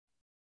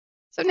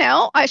So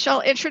now I shall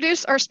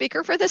introduce our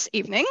speaker for this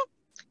evening,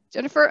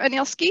 Jennifer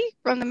Anielski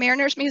from the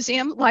Mariners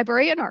Museum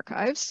Library and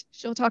Archives.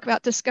 She'll talk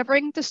about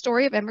discovering the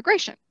story of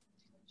immigration.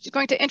 She's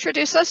going to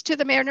introduce us to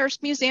the Mariners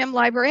Museum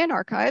Library and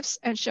Archives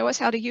and show us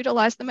how to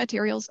utilize the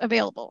materials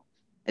available.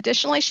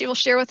 Additionally, she will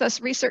share with us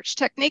research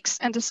techniques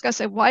and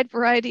discuss a wide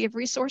variety of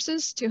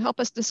resources to help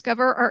us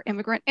discover our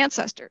immigrant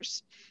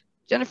ancestors.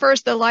 Jennifer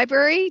is the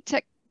Librarian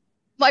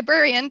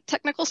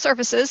Technical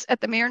Services at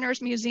the Mariners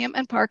Museum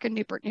and Park in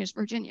Newport News,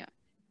 Virginia.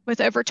 With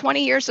over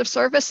 20 years of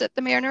service at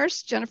the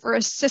Mariners, Jennifer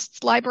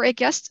assists library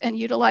guests in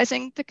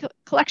utilizing the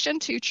collection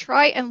to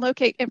try and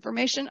locate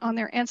information on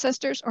their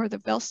ancestors or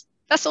the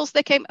vessels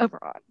they came over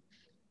on.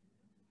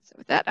 So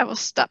with that, I will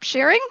stop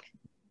sharing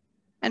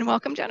and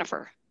welcome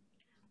Jennifer.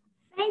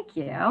 Thank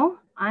you.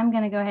 I'm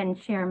going to go ahead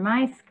and share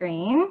my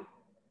screen.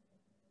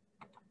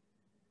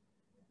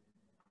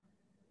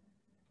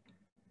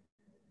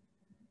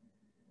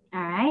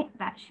 All right,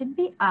 that should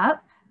be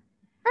up.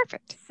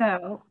 Perfect.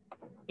 So,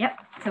 yep.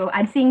 So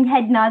I'm seeing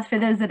head nods for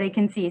those that I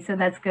can see, so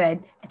that's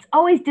good. It's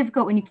always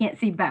difficult when you can't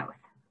see both.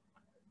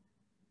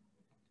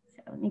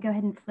 So let me go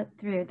ahead and flip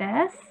through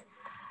this.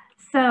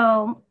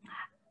 So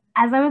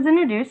as I was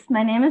introduced,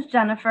 my name is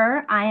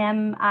Jennifer. I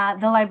am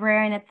the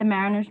librarian at the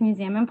Mariners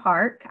Museum and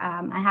Park.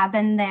 I have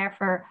been there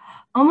for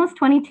almost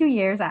 22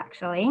 years,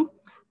 actually.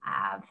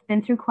 I've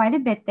been through quite a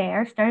bit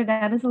there, started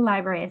out as a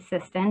library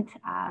assistant,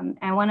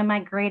 and one of my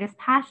greatest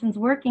passions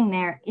working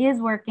there is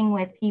working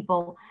with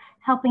people,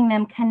 helping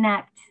them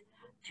connect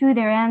to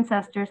their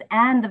ancestors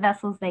and the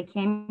vessels they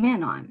came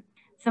in on.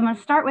 So I'm going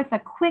to start with a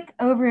quick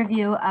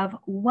overview of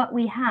what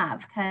we have,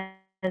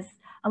 because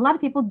a lot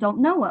of people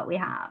don't know what we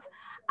have.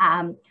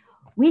 I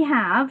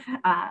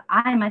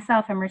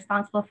myself am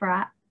responsible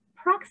for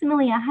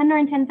approximately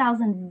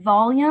 110,000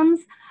 volumes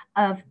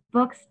of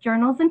books,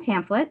 journals, and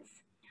pamphlets.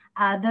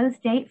 Those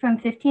date from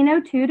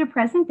 1502 to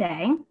present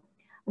day.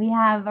 We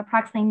have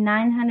approximately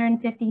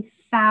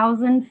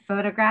 950,000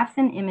 photographs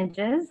and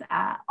images,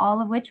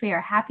 all of which we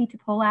are happy to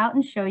pull out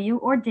and show you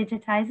or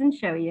digitize and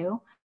show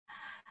you.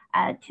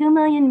 2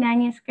 million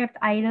manuscript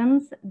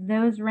items.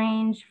 Those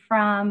range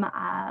from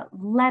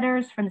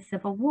letters from the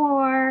Civil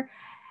War,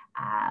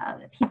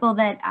 people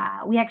that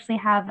we actually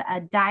have a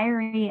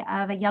diary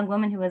of a young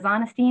woman who was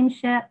on a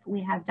steamship.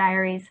 We have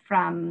diaries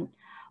from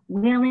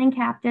whaling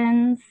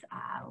captains.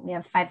 We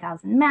have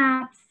 5,000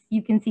 maps.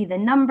 You can see the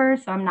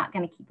numbers, so I'm not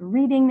going to keep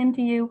reading them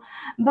to you,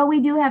 but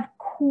we do have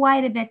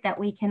quite a bit that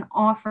we can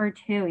offer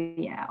to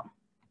you.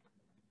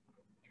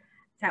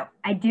 So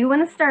I do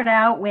want to start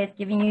out with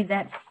giving you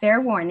that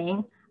fair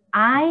warning.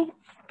 I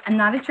am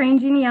not a trained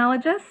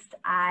genealogist.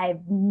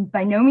 I'm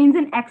by no means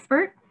an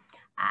expert.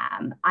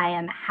 I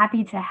am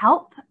happy to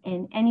help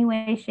in any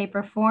way, shape,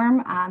 or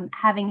form.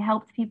 Having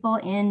helped people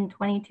in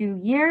 22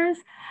 years,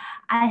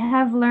 I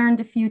have learned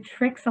a few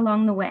tricks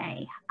along the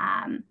way.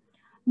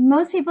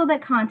 Most people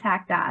that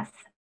contact us,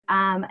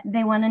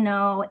 they want to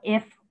know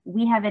if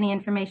we have any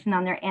information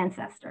on their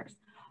ancestors.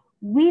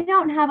 We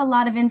don't have a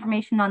lot of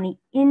information on the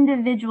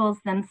individuals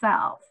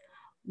themselves.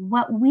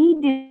 What we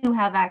do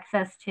have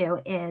access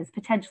to is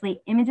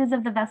potentially images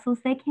of the vessels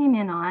they came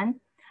in on.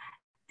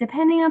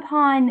 Depending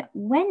upon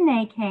when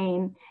they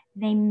came,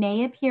 they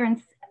may appear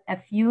in a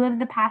few of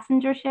the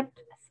passenger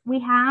ships we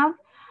have.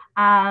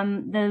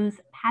 Those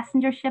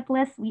passenger ship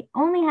lists, we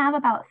only have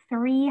about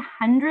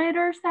 300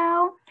 or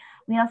so.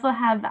 We also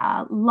have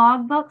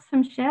logbooks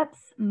from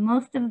ships.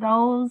 Most of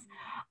those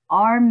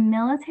are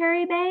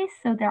military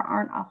based, so there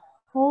aren't a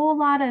whole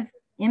lot of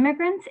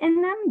immigrants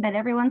in them, but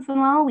every once in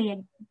a while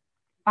we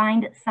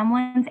find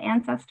someone's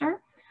ancestor.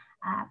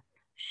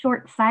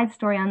 Short side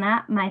story on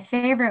that, my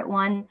favorite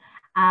one,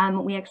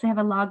 we actually have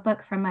a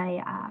logbook from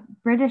a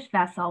British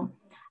vessel,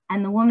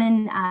 and the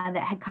woman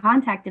that had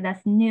contacted us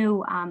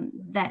knew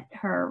that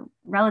her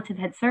relative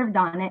had served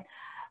on it.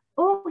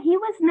 Oh, he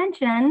was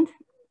mentioned.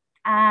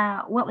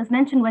 What was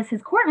mentioned was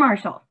his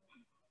court-martial.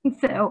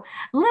 So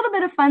a little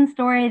bit of fun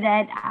story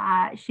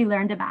that she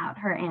learned about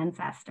her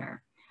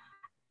ancestor.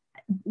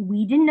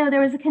 We didn't know there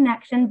was a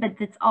connection,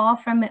 but it's all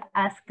from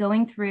us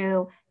going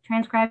through,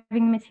 transcribing the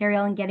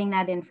material and getting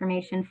that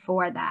information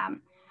for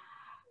them.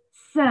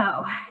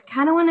 So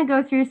kind of want to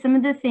go through some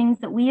of the things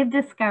that we have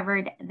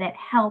discovered that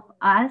help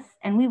us,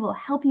 and we will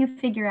help you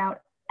figure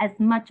out as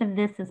much of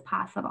this as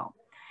possible.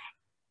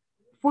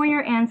 For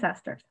your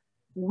ancestors,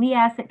 we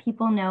ask that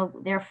people know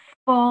their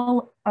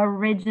full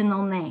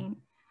original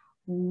name.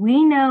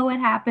 We know what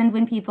happened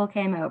when people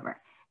came over.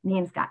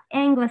 Names got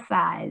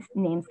anglicized,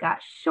 names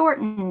got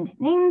shortened,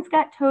 names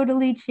got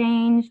totally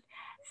changed.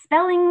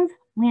 Spellings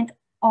went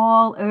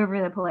all over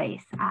the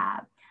place.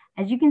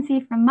 As you can see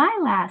from my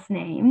last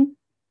name,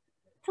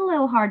 it's a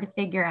little hard to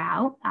figure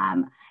out.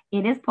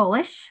 It is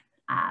Polish.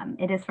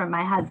 It is from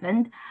my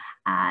husband.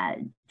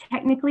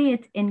 Technically,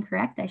 it's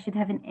incorrect. I should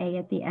have an A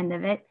at the end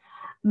of it.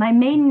 My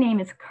maiden name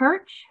is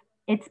Kirch.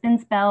 It's been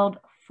spelled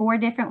 4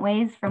 different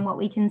ways from what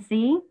we can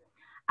see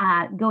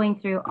going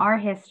through our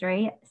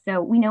history.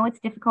 So we know it's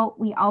difficult.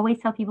 We always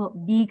tell people,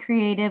 be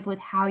creative with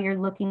how you're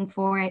looking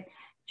for it.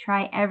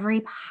 Try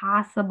every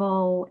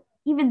possible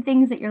even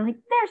things that you're like,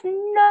 there's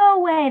no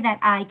way that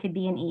I could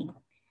be an E.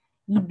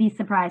 You'd be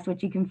surprised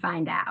what you can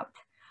find out.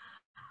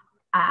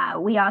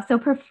 We also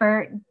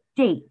prefer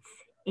dates.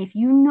 If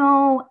you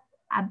know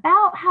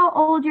about how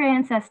old your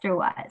ancestor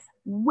was,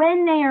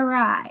 when they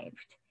arrived,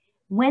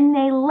 when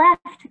they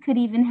left could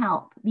even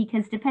help,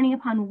 because depending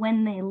upon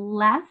when they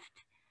left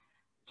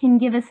can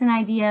give us an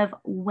idea of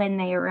when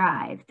they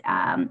arrived.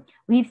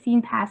 We've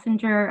seen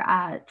passenger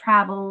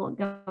travel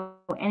go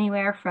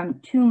anywhere from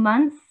 2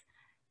 months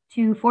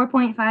to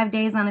 4.5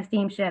 days on a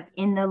steamship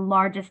in the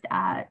largest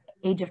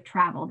age of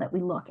travel that we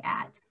look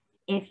at.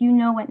 If you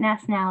know what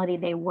nationality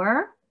they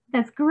were,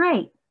 that's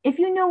great. If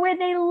you know where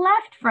they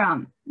left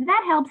from,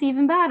 that helps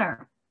even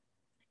better.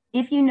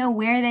 If you know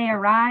where they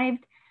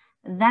arrived,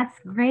 that's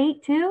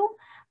great too,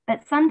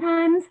 but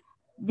sometimes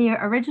the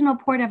original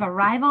port of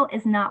arrival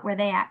is not where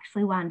they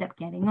actually wound up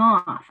getting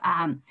off.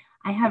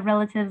 I have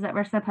relatives that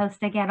were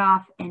supposed to get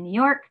off in New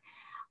York.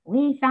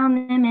 We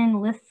found them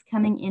in lists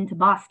coming into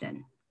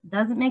Boston.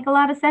 Doesn't make a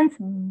lot of sense,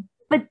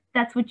 but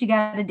that's what you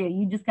got to do.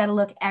 You just got to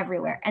look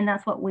everywhere, and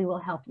that's what we will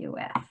help you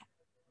with.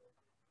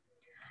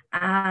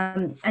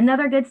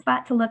 Another good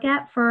spot to look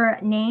at for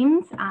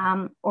names,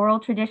 oral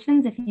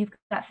traditions. If you've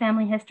got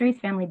family histories,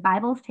 family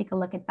Bibles, take a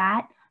look at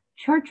that.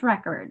 Church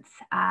records,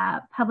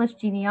 published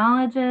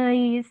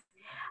genealogies,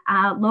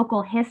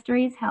 local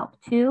histories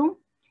help too.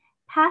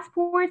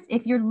 Passports,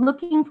 if you're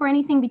looking for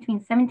anything between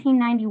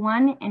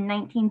 1791 and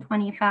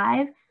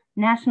 1925,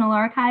 National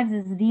Archives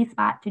is the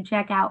spot to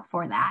check out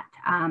for that.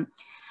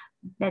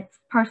 That's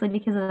partially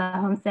because of the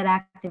Homestead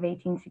Act of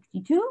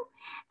 1862.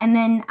 And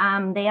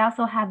then they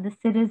also have the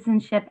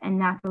citizenship and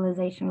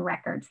naturalization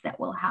records that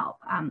will help.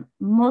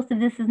 Most of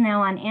this is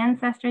now on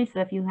Ancestry,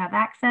 so if you have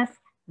access,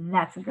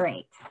 that's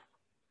great.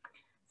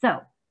 So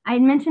I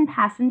had mentioned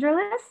passenger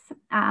lists.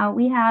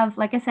 We have,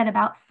 like I said,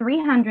 about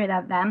 300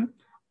 of them.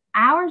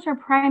 Ours are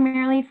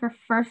primarily for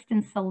first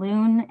and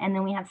saloon, and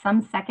then we have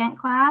some second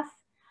class.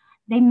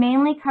 They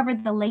mainly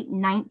covered the late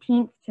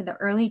 19th to the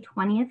early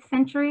 20th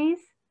centuries.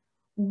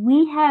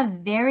 We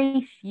have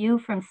very few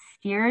from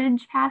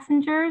steerage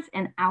passengers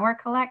in our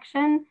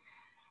collection,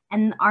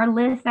 and our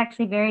lists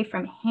actually vary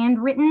from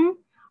handwritten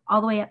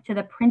all the way up to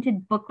the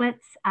printed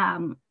booklets.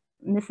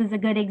 This is a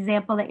good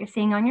example that you're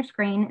seeing on your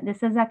screen.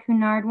 This is a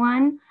Cunard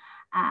one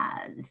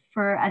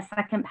for a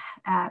second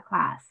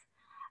class.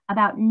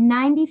 About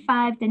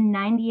 95 to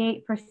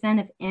 98%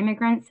 of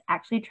immigrants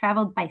actually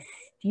traveled by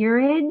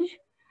steerage.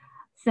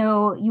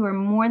 So you are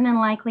more than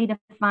likely to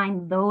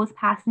find those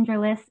passenger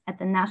lists at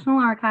the National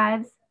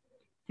Archives,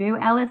 through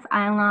Ellis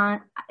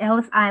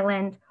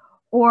Island,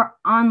 or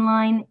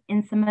online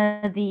in some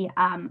of the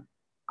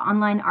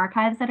online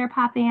archives that are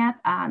popping up.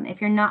 If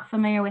you're not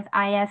familiar with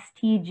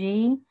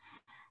ISTG,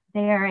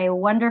 they are a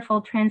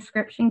wonderful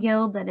transcription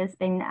guild that has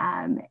been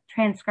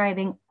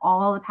transcribing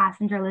all the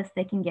passenger lists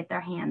they can get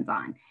their hands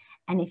on.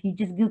 And if you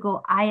just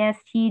Google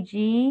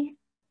ISTG,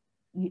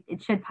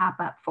 it should pop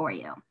up for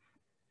you.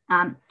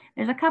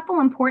 There's a couple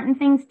important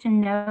things to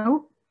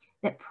note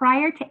that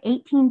prior to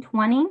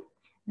 1820,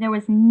 there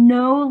was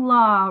no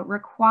law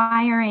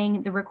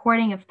requiring the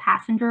recording of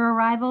passenger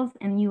arrivals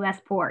in US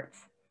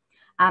ports.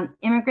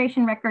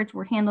 Immigration records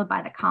were handled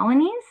by the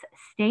colonies,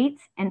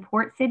 states, and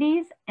port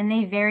cities, and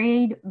they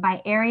varied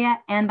by area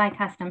and by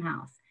custom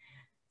house.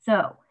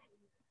 So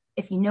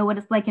if you know what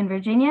it's like in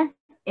Virginia,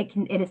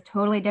 it is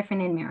totally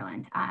different in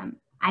Maryland.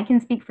 I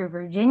can speak for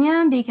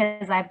Virginia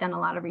because I've done a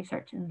lot of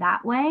research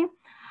that way.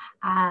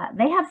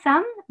 They have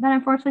some, but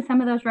unfortunately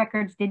some of those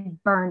records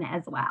did burn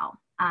as well.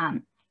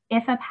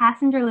 If a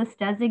passenger list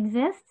does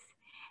exist,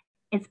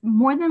 it's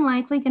more than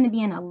likely going to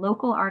be in a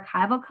local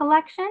archival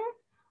collection,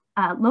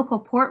 local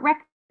port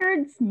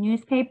records,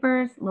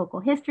 newspapers, local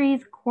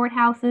histories,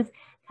 courthouses,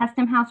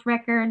 custom house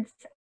records,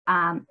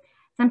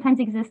 sometimes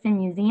exist in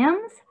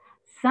museums.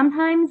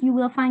 Sometimes you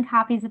will find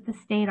copies at the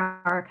state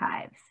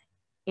archives.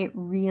 It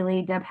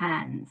really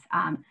depends.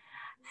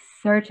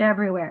 Search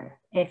everywhere.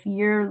 If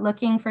you're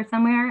looking for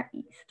somewhere,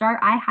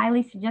 I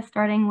highly suggest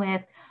starting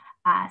with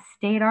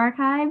state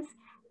archives.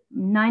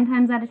 9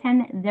 times out of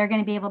 10, they're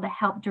going to be able to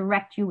help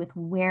direct you with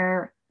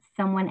where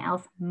someone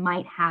else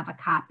might have a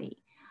copy.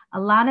 A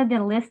lot of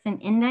the lists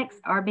and index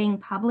are being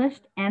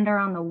published and are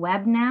on the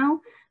web now.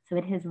 So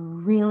it has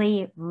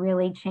really,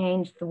 really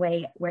changed the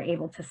way we're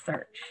able to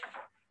search.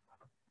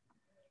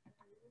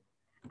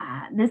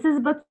 This is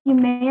a book you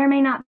may or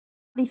may not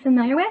be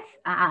familiar with.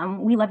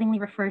 We lovingly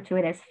refer to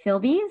it as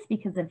Philby's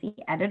because of the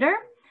editor.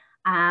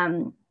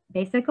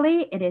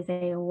 Basically, it is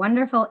a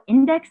wonderful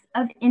index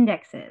of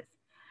indexes.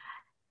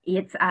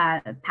 It's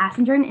a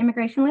passenger and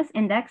immigration list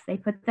index. They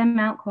put them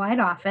out quite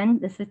often.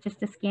 This is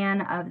just a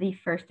scan of the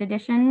first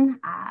edition.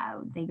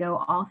 They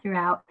go all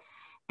throughout.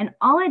 And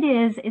all it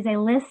is a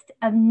list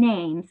of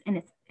names, and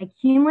it's a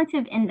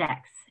cumulative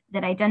index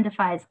that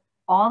identifies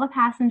all the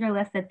passenger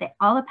lists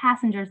all the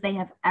passengers they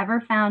have ever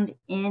found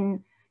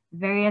in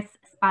various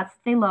spots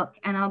they look,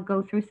 and I'll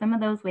go through some of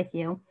those with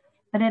you.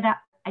 But it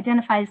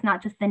identifies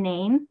not just the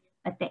name,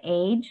 but the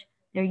age,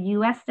 their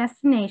US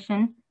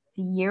destination,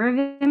 the year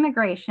of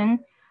immigration,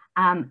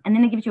 And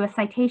then it gives you a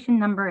citation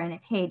number and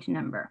a page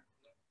number.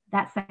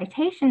 That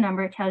citation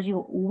number tells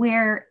you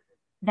where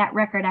that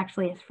record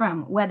actually is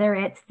from, whether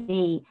it's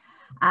the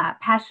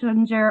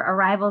passenger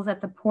arrivals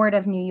at the port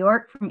of New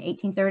York from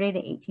 1830 to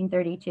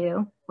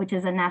 1832, which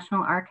is a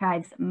National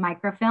Archives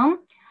microfilm.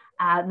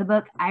 The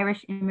book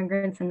Irish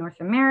Immigrants in North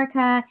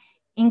America,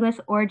 English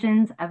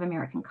Origins of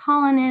American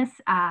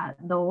Colonists,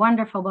 the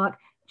wonderful book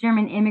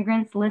German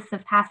Immigrants, Lists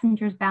of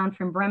Passengers Bound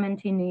from Bremen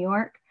to New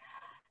York.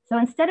 So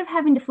instead of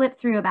having to flip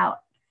through about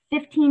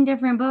 15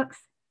 different books,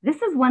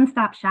 this is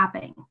one-stop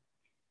shopping.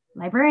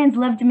 Librarians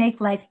love to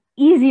make life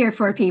easier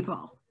for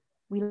people.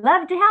 We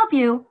love to help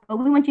you, but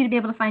we want you to be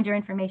able to find your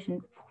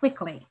information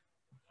quickly.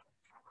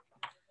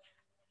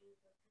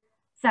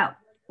 So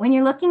when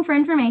you're looking for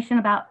information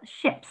about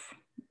ships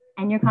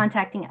and you're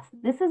contacting us,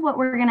 this is what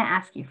we're going to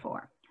ask you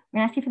for. We're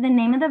going to ask you for the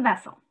name of the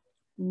vessel,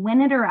 when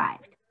it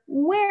arrived,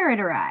 where it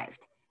arrived,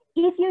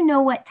 if you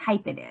know what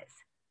type it is,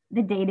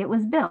 the date it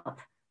was built,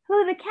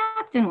 who the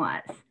captain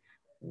was,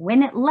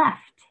 when it left,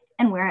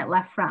 and where it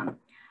left from.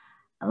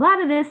 A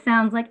lot of this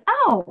sounds like,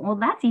 oh, well,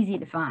 that's easy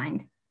to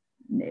find.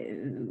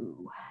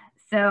 No.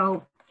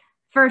 So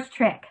first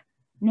trick,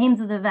 names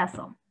of the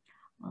vessel.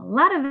 A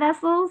lot of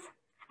vessels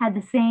had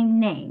the same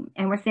name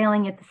and were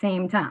sailing at the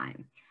same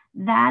time.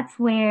 That's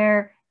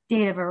where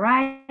date of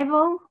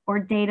arrival or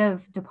date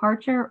of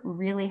departure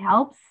really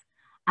helps.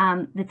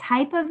 The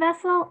type of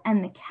vessel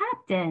and the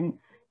captain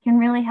can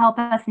really help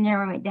us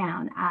narrow it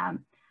down.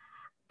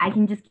 I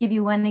can just give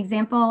you one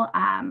example,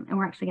 and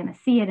we're actually going to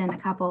see it in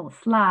a couple of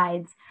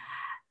slides.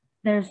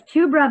 There's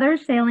two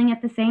brothers sailing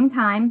at the same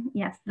time.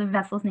 Yes, the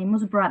vessel's name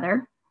was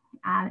Brother.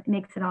 It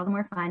makes it all the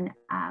more fun.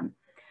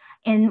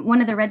 In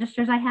one of the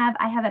registers I have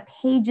a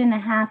page and a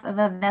half of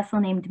a vessel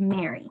named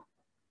Mary.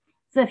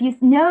 So if you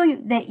know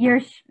that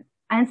your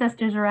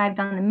ancestors arrived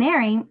on the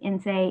Mary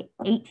in, say,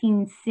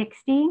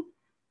 1860,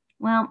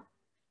 well,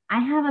 I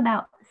have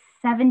about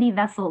 70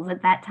 vessels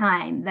at that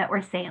time that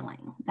were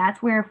sailing.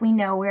 That's where, if we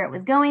know where it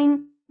was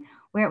going,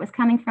 where it was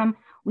coming from,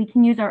 we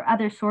can use our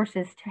other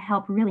sources to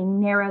help really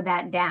narrow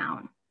that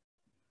down.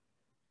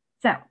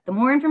 So the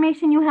more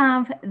information you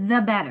have,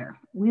 the better.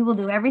 We will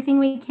do everything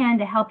we can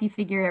to help you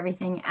figure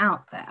everything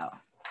out, though.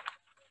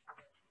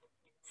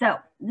 So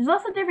there's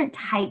also different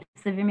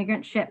types of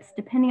immigrant ships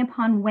depending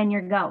upon when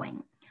you're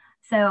going.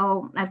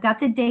 So I've got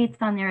the dates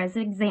on there as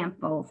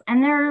examples,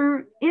 and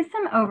there is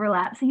some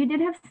overlap. So you did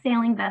have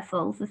sailing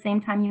vessels the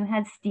same time you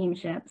had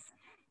steamships.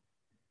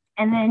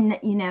 And then,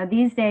 you know,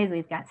 these days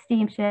we've got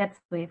steamships,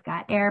 we've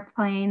got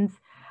airplanes.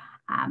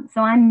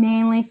 So I'm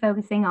mainly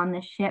focusing on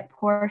the ship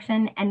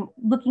portion and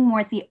looking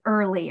more at the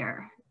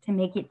earlier to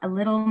make it a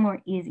little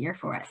more easier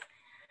for us.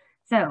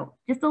 So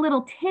just a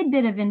little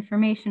tidbit of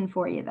information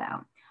for you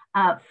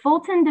though.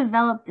 Fulton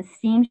developed the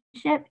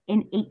steamship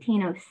in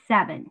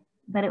 1807,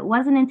 but it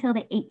wasn't until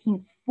the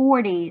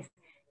 1840s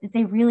that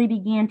they really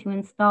began to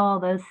install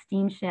those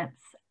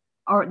steamships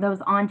or those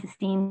onto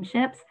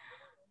steamships,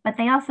 but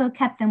they also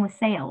kept them with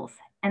sails,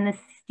 and the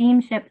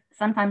steamship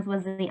sometimes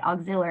was the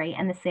auxiliary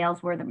and the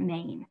sails were the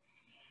main.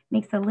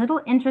 Makes it a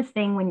little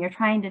interesting when you're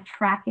trying to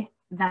track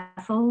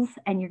vessels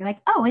and you're like,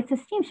 oh, it's a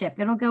steamship,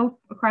 it'll go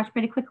across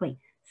pretty quickly.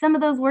 Some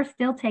of those were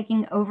still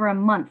taking over a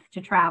month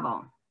to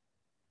travel.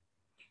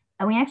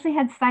 And we actually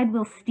had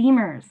sidewheel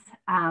steamers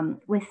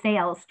with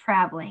sails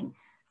traveling.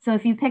 So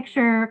if you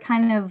picture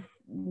kind of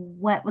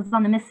what was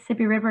on the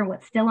Mississippi River,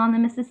 what's still on the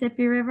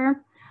Mississippi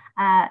River,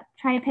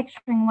 try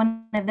picturing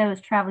one of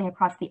those traveling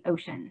across the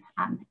ocean.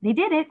 They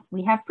did it,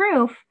 we have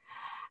proof,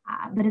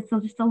 but it's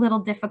just a little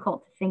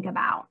difficult to think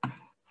about.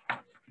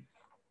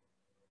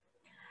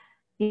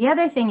 The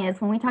other thing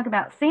is when we talk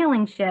about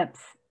sailing ships,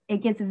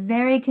 it gets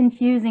very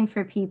confusing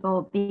for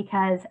people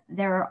because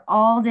there are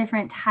all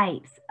different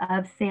types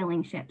of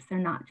sailing ships. They're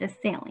not just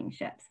sailing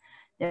ships.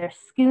 There's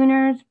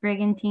schooners,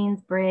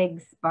 brigantines,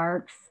 brigs,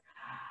 barks,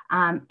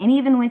 and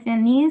even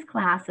within these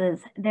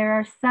classes, there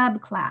are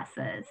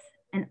subclasses.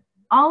 And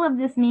all of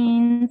this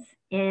means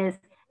is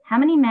how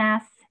many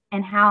masts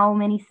and how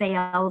many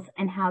sails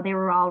and how they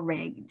were all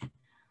rigged.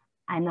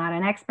 I'm not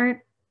an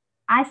expert.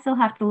 I still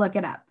have to look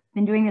it up.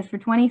 Been doing this for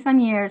 20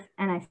 some years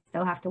and I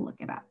still have to look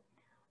it up.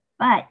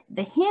 But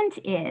the hint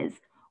is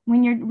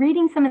when you're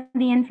reading some of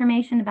the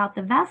information about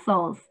the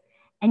vessels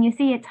and you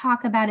see it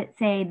talk about it,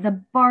 say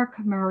the bark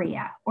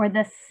Maria or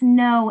the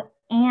Snow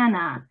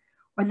Anna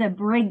or the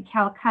brig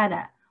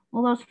Calcutta.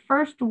 Well, those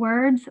first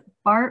words,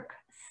 bark,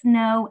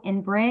 snow,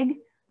 and brig,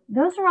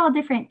 those are all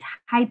different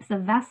types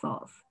of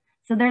vessels.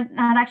 So they're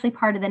not actually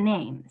part of the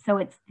name. So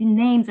it's the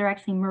names are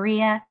actually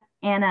Maria,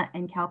 Anna,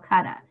 and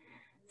Calcutta.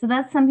 So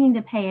that's something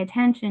to pay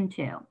attention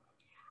to.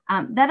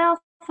 That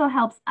also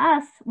helps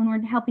us when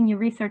we're helping you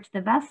research the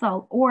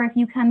vessel, or if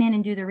you come in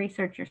and do the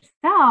research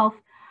yourself,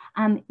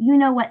 you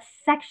know what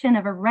section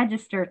of a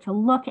register to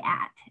look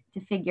at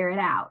to figure it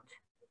out.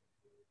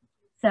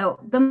 So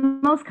the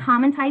most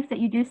common types that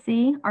you do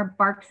see are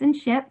barks and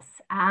ships.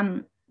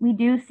 We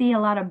do see a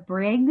lot of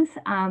brigs,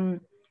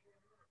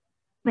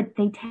 but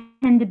they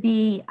tend to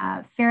be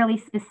fairly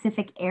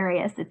specific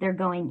areas that they're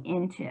going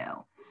into.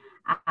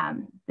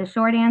 The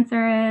short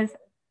answer is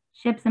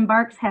ships and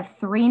barks have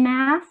 3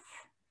 masts,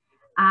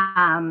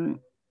 the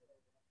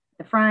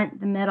front,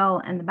 the middle,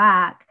 and the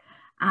back,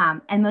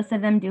 and most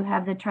of them do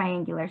have the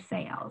triangular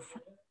sails.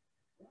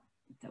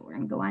 So we're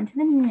going to go on to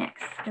the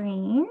next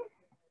screen.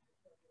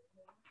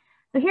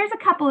 So here's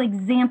a couple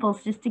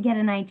examples just to get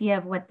an idea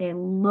of what they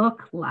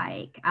look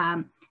like.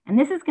 And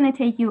this is going to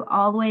take you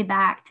all the way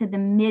back to the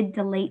mid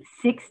to late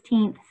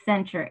 16th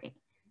century.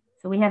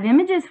 So we have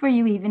images for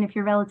you even if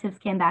your relatives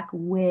came back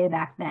way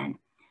back then.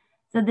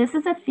 So this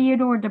is a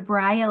Theodore de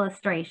Bry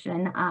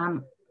illustration,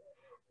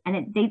 and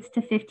it dates to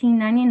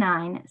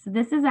 1599. So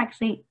this is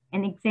actually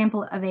an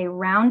example of a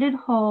rounded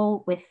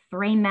hull with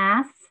 3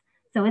 masts.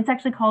 So it's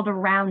actually called a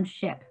round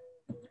ship.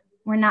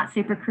 We're not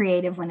super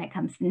creative when it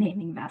comes to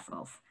naming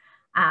vessels.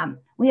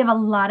 We have a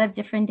lot of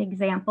different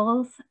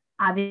examples.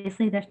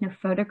 Obviously, there's no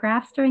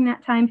photographs during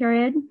that time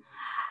period.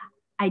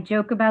 I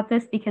joke about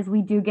this because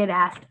we do get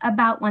asked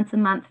about once a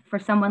month for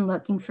someone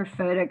looking for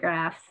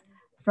photographs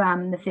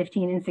from the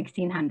 15 and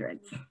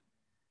 1600s.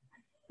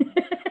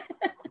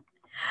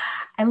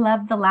 I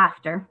love the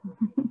laughter.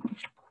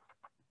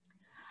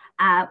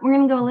 We're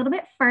going to go a little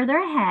bit further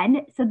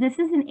ahead. So this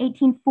is an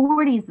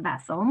 1840s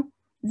vessel.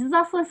 This is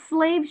also a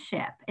slave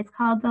ship. It's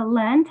called the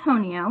La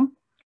Antonio.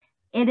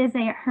 It is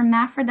a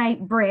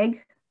hermaphrodite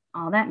brig.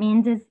 All that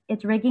means is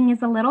its rigging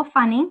is a little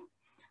funny,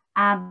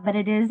 but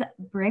it is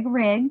brig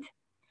rigged.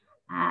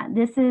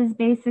 This is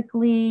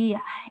basically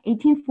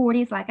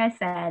 1840s, like I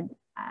said.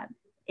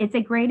 It's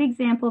a great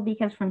example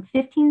because from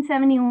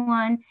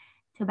 1571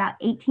 to about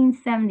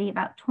 1870,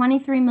 about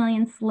 23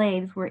 million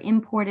slaves were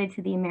imported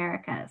to the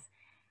Americas.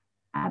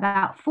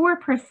 About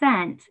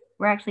 4%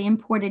 were actually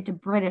imported to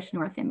British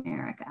North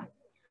America.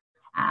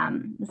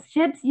 The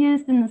ships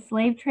used in the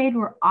slave trade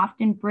were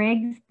often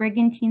brigs,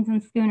 brigantines,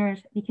 and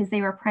schooners because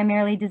they were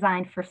primarily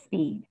designed for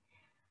speed.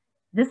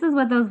 This is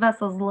what those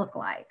vessels look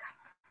like.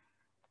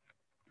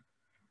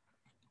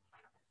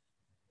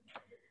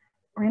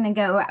 We're going to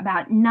go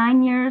about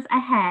 9 years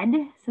ahead.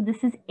 So this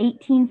is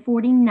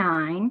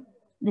 1849.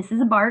 This is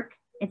a bark.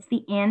 It's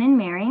the Anne and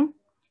Mary.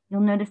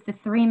 You'll notice the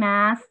 3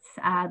 masts,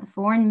 the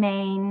fore and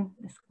main,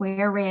 the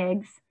square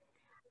rigs.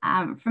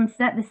 From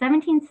the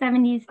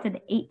 1770s to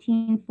the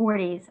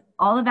 1840s,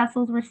 all the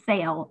vessels were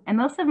sail, and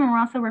most of them were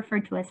also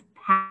referred to as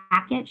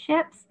packet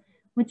ships,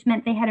 which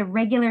meant they had a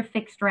regular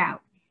fixed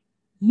route.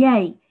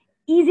 Yay,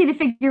 easy to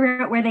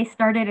figure out where they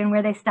started and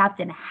where they stopped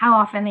and how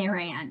often they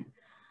ran.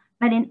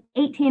 But in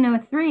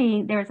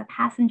 1803, there was a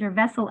Passenger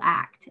Vessel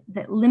Act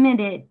that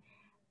limited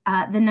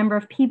the number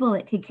of people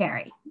it could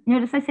carry.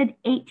 Notice I said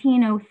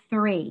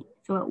 1803.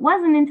 So it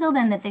wasn't until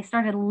then that they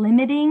started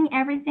limiting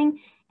everything,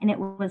 and it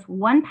was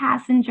 1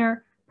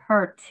 passenger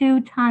per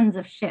 2 tons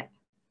of ship.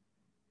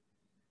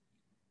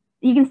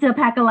 You can still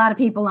pack a lot of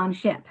people on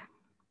ship.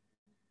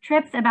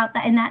 Trips about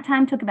that in that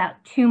time took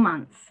about 2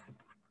 months.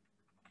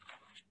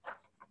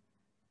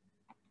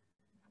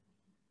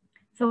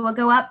 So we'll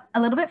go up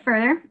a little bit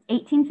further,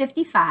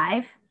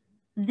 1855.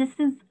 This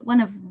is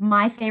one of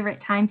my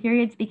favorite time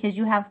periods because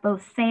you have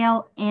both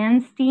sail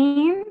and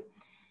steam.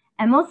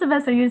 And most of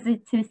us are used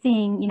to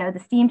seeing, you know, the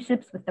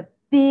steamships with the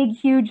big,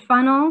 huge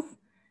funnels.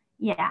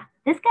 Yeah,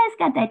 this guy's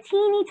got that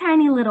teeny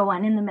tiny little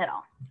one in the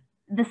middle.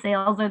 The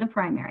sails are the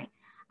primary.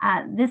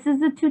 This is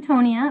the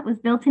Teutonia. It was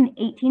built in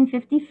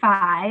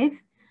 1855.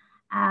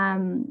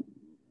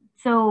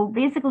 So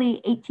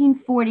basically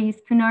 1840s,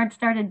 Cunard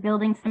started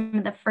building some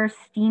of the first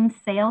steam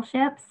sail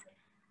ships.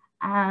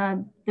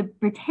 The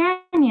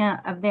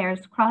Britannia of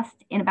theirs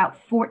crossed in about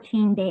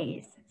 14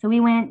 days. So we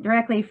went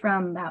directly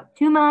from about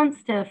 2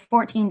 months to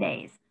 14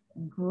 days.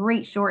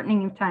 Great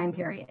shortening of time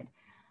period.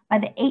 By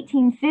the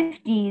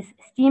 1850s,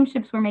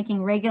 steamships were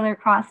making regular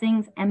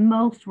crossings and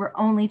most were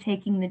only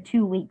taking the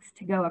 2 weeks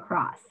to go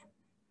across.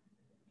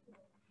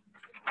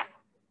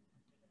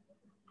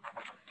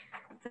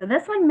 So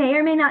this one may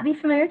or may not be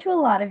familiar to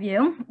a lot of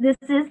you. This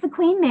is the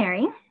Queen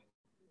Mary.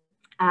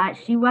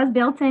 She was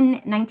built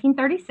in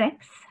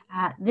 1936.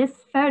 This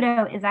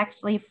photo is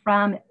actually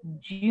from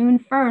June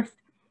 1st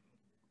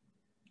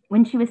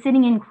when she was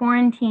sitting in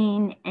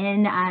quarantine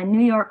in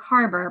New York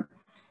Harbor,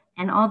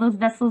 and all those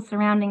vessels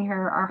surrounding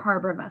her are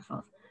harbor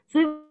vessels. So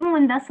even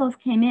when vessels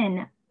came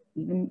in,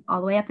 even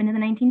all the way up into the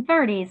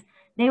 1930s,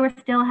 they were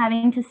still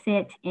having to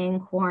sit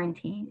in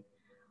quarantine.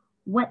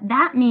 What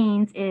that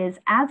means is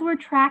as we're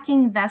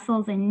tracking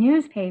vessels in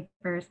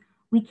newspapers,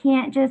 we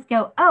can't just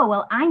go, oh,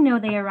 well, I know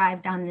they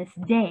arrived on this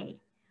day.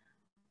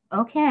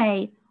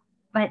 Okay,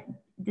 but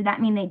did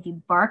that mean they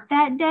debarked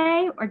that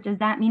day? Or does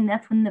that mean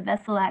that's when the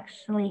vessel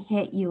actually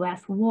hit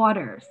US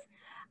waters?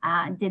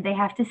 Did they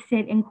have to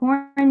sit in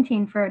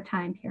quarantine for a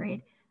time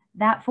period?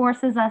 That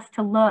forces us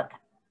to look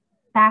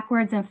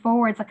backwards and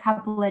forwards a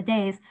couple of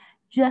days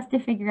just to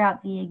figure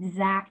out the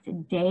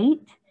exact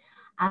date.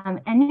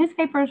 And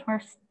newspapers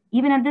were,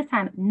 even at this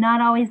time,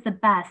 not always the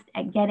best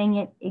at getting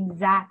it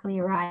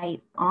exactly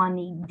right on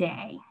the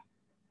day.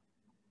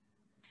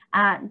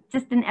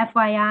 Just an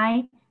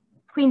FYI,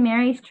 Queen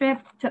Mary's trip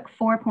took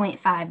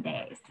 4.5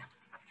 days.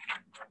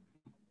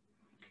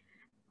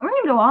 We're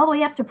going to go all the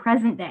way up to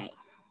present day.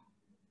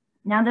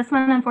 Now, this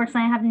one,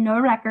 unfortunately, I have no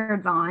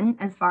records on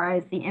as far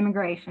as the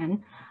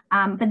immigration,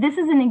 but this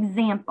is an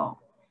example.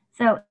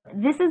 So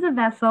this is a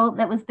vessel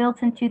that was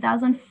built in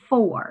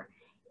 2004.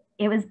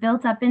 It was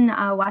built up in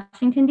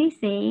Washington,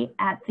 D.C.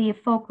 at the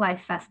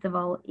Folklife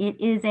Festival. It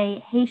is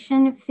a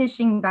Haitian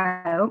fishing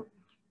boat.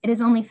 It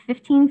is only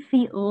 15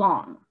 feet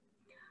long.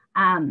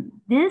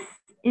 This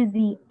is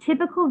the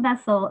typical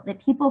vessel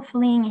that people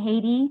fleeing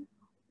Haiti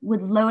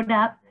would load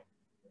up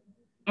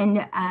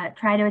and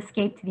try to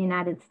escape to the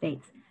United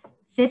States.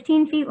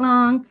 15 feet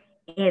long,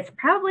 it's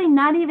probably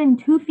not even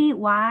 2 feet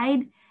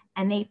wide,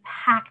 and they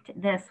packed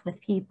this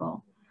with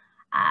people.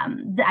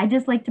 I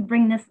just like to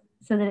bring this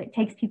so that it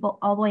takes people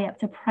all the way up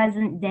to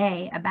present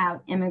day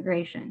about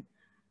immigration.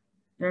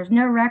 There's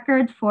no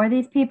records for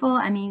these people.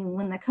 I mean,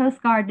 when the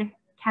Coast Guard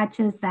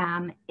catches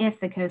them, if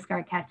the Coast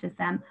Guard catches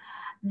them,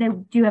 they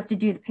do have to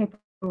do the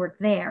paperwork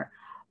there.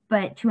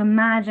 But to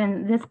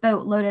imagine this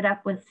boat loaded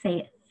up with,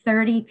 say,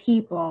 30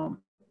 people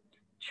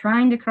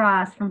trying to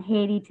cross from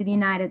Haiti to the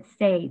United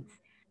States,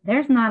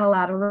 there's not a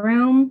lot of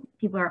room.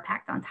 People are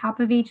packed on top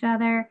of each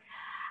other.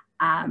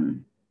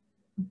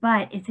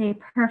 But it's a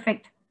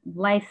perfect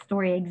life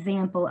story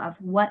example of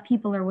what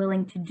people are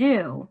willing to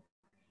do,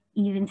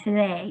 even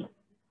today,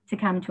 to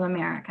come to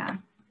America.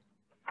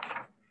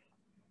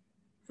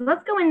 So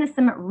let's go into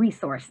some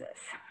resources.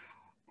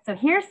 So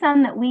here's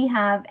some that we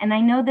have, and I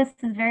know this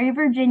is very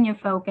Virginia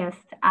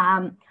focused.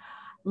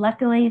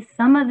 Luckily,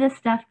 some of this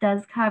stuff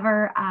does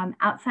cover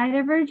outside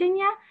of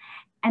Virginia,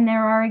 and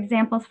there are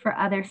examples for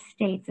other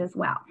states as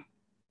well.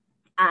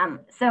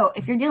 So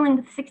if you're dealing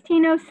with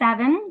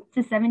 1607 to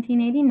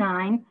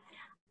 1789,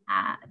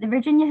 the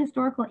Virginia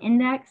Historical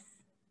Index,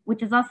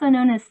 which is also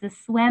known as the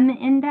SWEM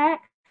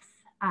Index,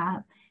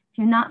 if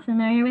you're not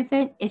familiar with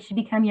it, it should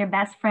become your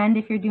best friend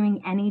if you're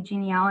doing any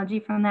genealogy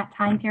from that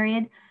time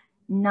period,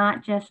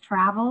 not just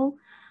travel.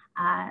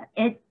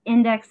 It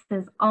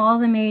indexes all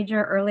the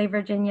major early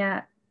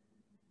Virginia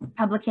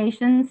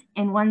publications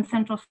in one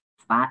central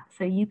spot,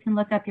 so you can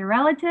look up your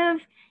relative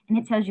and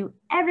it tells you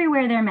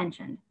everywhere they're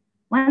mentioned.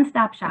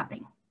 One-stop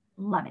shopping.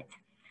 Love it.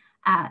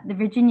 The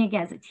Virginia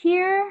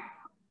Gazetteer,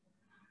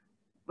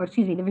 or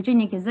excuse me, the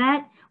Virginia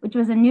Gazette, which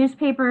was a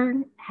newspaper,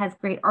 has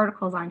great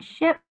articles on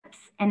ships,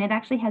 and it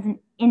actually has an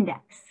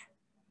index.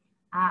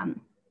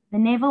 The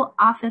Naval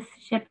Office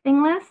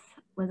shipping list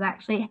was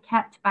actually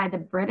kept by the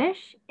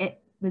British.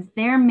 It was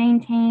there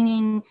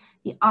maintaining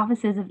the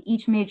offices of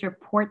each major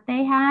port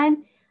they had.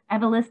 I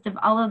have a list of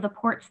all of the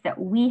ports that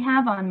we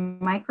have on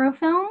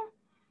microfilm.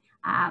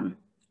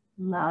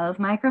 Love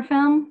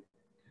microfilm.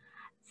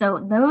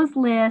 So those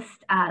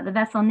list the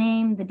vessel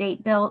name, the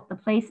date built, the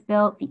place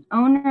built, the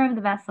owner of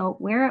the vessel,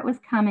 where it was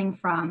coming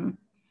from,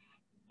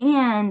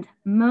 and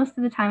most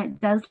of the time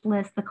it does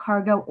list the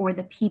cargo or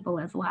the people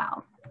as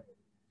well.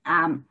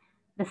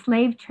 The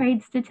slave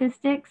trade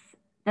statistics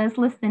does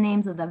list the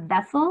names of the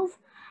vessels,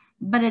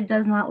 but it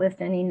does not list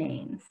any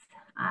names.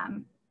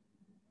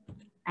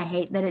 I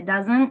hate that it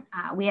doesn't.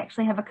 We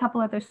actually have a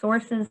couple other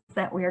sources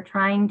that we are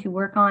trying to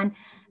work on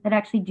that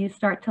actually do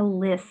start to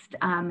list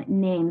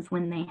names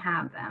when they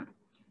have them.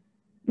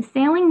 The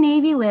Sailing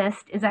Navy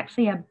list is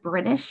actually a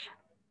British,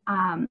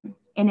 and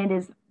it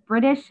is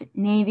British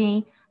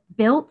Navy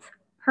built,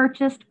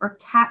 purchased, or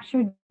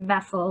captured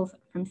vessels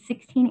from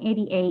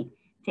 1688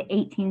 to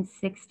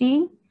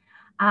 1860.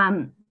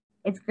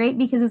 It's great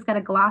because it's got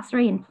a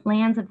glossary and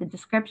plans of the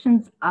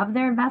descriptions of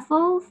their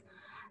vessels.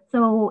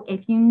 So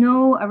if you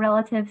know a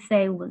relative,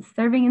 say, was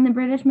serving in the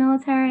British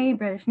military,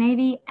 British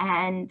Navy,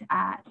 and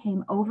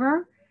came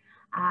over,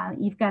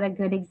 you've got a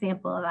good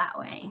example of that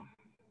way.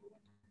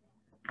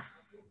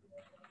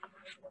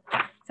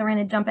 So we're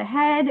going to jump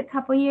ahead a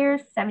couple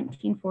years,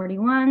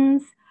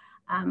 1741's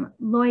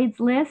Lloyd's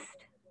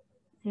List.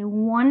 It's a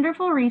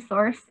wonderful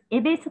resource.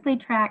 It basically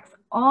tracks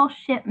all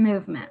ship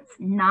movements,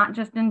 not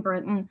just in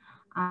Britain.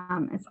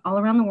 It's all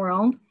around the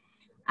world.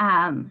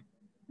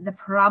 The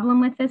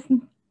problem with this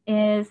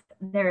is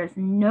there's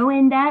no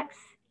index,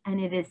 and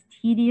it is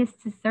tedious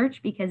to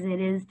search because it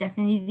is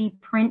definitely the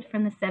print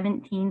from the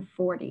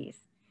 1740s. It's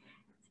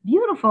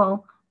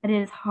beautiful, but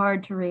it is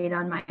hard to read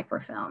on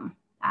microfilm.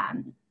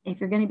 If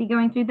you're going to be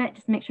going through that,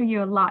 just make sure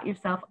you allot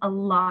yourself a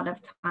lot of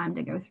time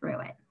to go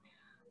through it.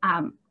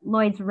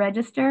 Lloyd's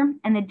Register,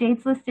 and the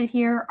dates listed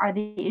here are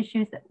the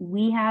issues that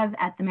we have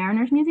at the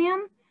Mariners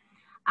Museum.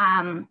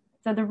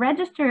 So the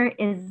register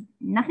is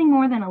nothing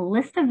more than a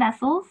list of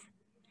vessels,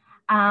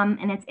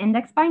 and it's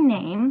indexed by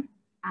name,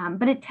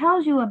 but it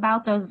tells you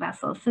about those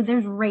vessels. So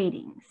there's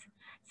ratings.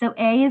 So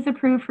A is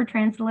approved for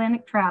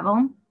transatlantic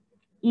travel.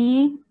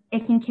 E,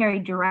 it can carry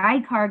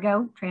dry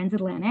cargo,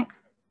 transatlantic.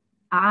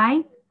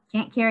 I,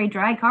 can't carry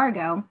dry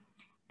cargo.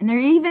 And they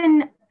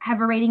even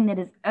have a rating that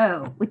is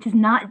O, which is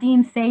not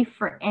deemed safe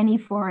for any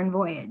foreign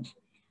voyage.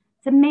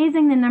 It's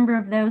amazing the number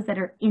of those that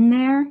are in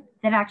there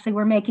that actually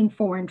were making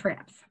foreign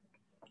trips.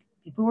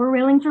 People were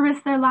willing to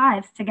risk their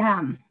lives to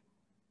come.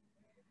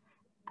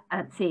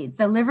 let's see,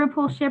 the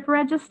Liverpool ship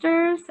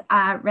registers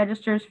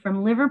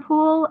from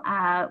Liverpool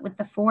with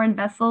the foreign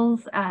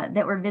vessels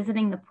that were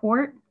visiting the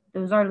port.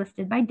 Those are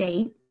listed by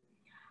date.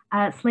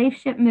 Slave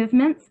ship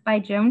movements by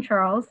Joan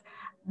Charles.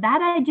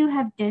 That I do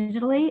have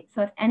digitally,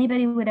 so if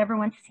anybody would ever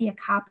want to see a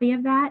copy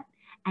of that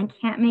and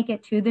can't make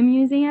it to the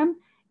museum,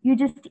 you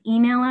just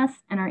email us,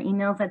 and our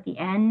email's at the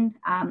end.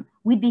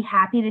 We'd be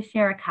happy to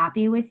share a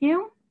copy with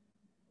you.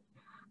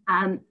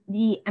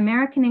 The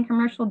American and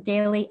Commercial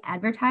Daily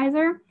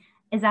Advertiser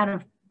is out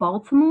of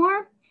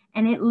Baltimore,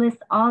 and it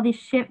lists all the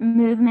ship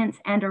movements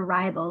and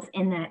arrivals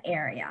in that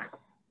area.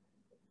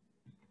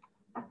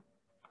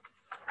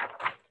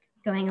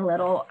 Going a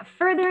little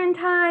further in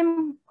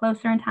time,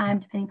 closer in time,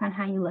 depending upon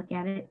how you look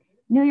at it,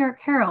 New York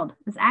Herald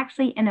was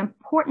actually an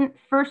important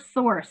first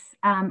source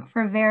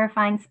for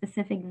verifying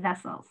specific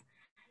vessels.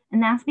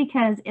 And that's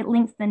because it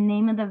links the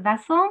name of the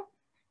vessel,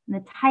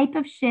 the type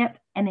of ship,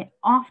 and it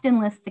often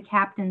lists the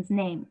captain's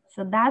name.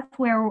 So that's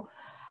where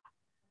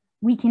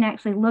we can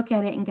actually look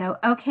at it and go,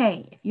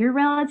 okay, if your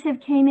relative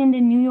came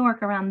into New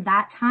York around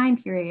that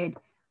time period,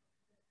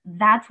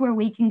 that's where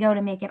we can go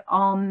to make it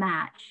all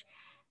match.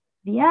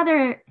 The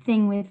other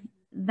thing with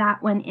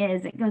that one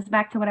is it goes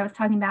back to what I was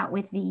talking about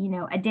with the, you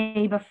know, a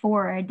day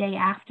before or a day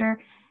after.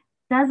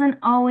 Doesn't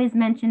always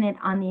mention it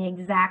on the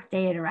exact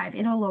day it arrived.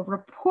 It'll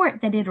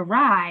report that it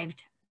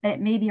arrived, but it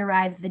maybe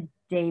arrived the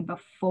day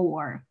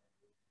before.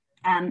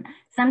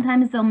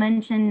 Sometimes they'll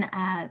mention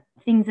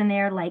things in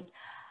there like,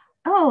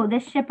 oh,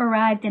 this ship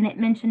arrived and it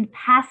mentioned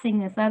passing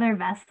this other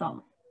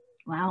vessel.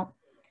 Well,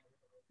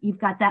 you've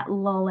got that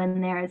lull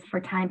in there as for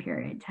time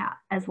period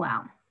as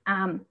well.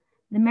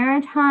 The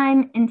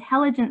Maritime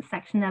Intelligence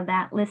section of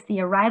that lists the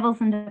arrivals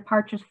and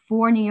departures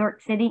for New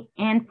York City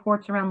and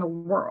ports around the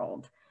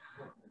world.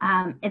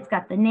 It's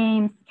got the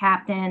names, the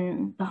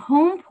captain, the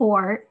home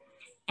port,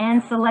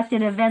 and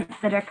selected events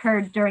that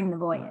occurred during the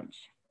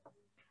voyage.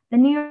 The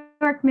New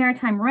York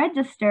Maritime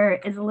Register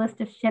is a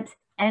list of ships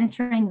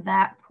entering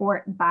that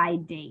port by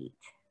date.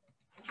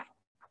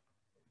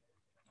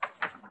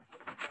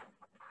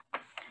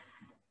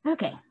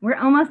 Okay, we're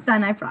almost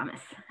done, I promise.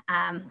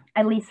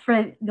 At least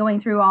for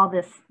going through all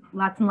this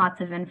lots and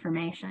lots of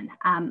information.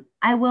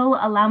 I will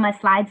allow my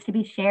slides to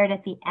be shared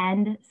at the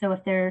end. So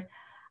if there,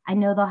 I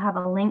know they'll have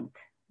a link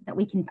that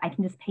I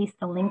can just paste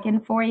the link in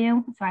for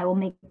you. So I will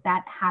make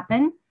that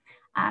happen.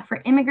 For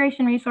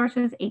immigration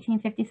resources,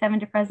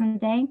 1857 to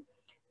present day,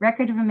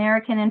 record of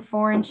American and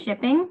foreign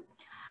shipping.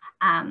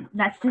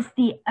 That's just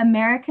the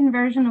American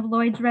version of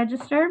Lloyd's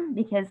Register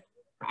because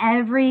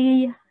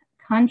every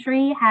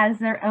country has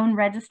their own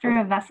register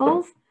of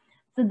vessels.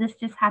 So this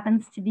just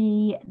happens to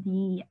be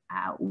the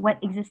what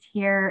exists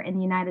here in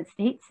the United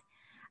States.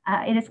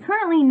 It is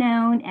currently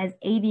known as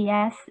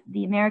ABS,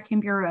 the American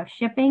Bureau of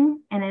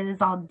Shipping, and it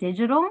is all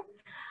digital.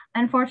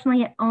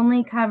 Unfortunately, it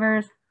only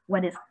covers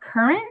what is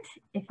current.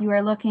 If you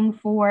are looking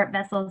for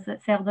vessels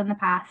that sailed in the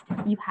past,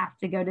 you have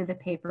to go to the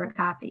paper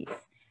copies.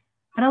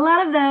 But a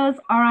lot of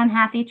those are on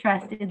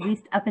HathiTrust, at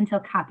least up until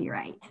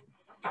copyright.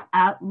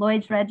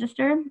 Lloyd's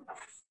Register,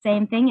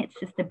 same thing, it's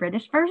just the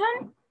British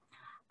version.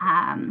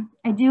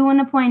 I do want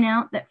to point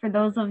out that for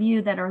those of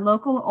you that are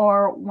local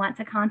or want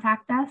to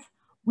contact us,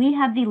 we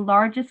have the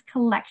largest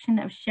collection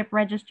of ship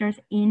registers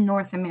in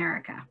North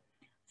America.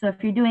 So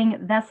if you're doing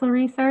vessel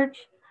research,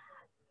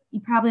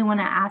 you probably want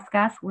to ask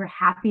us. We're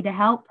happy to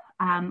help.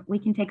 We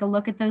can take a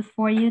look at those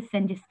for you,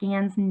 send you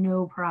scans,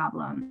 no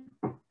problem.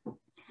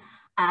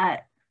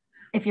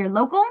 If you're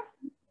local,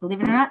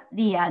 believe it or not,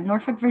 the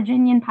Norfolk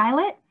Virginian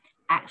pilot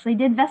actually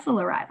did vessel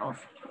arrivals.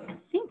 I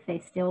think they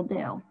still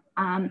do.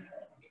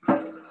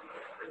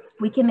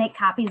 We can make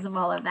copies of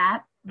all of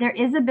that. There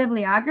is a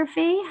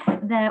bibliography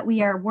that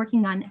we are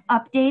working on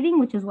updating,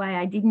 which is why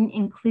I didn't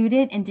include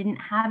it and didn't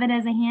have it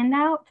as a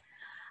handout.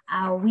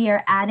 We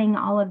are adding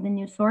all of the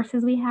new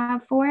sources we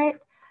have for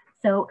it.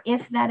 So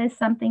if that is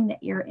something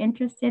that you're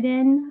interested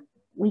in,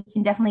 we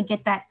can definitely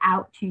get that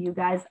out to you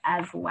guys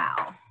as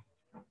well.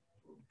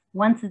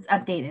 Once it's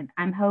updated,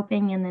 I'm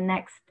hoping in the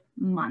next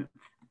month.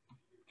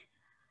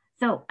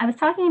 So I was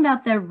talking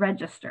about the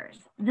registers.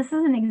 This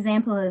is an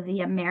example of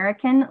the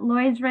American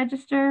Lloyd's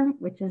Register,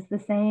 which is the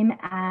same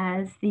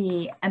as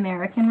the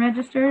American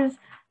registers.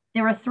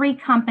 There were 3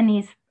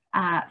 companies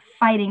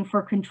fighting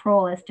for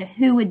control as to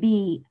who would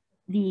be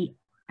the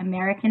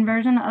American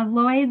version of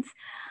Lloyd's.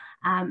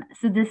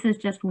 So this is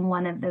just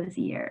one of those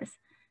years.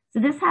 So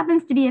this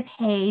happens to be a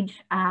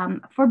page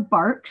for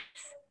Barks.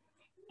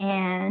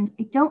 And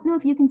I don't know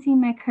if you can see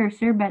my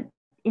cursor, but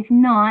if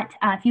not,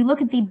 if you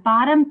look at the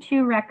bottom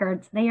 2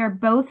 records, they are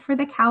both for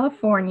the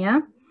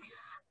California.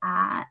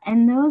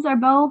 And those are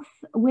both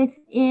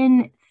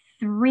within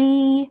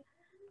 3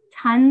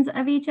 tons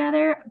of each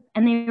other,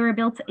 and they were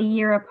built a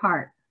year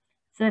apart.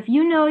 So if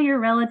you know your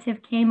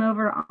relative came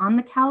over on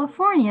the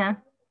California,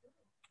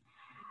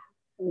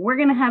 we're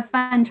gonna have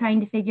fun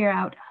trying to figure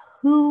out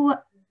who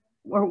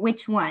or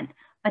which one.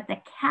 But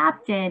the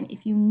captain,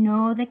 if you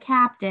know the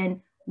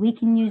captain, we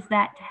can use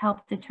that to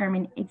help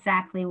determine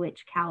exactly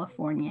which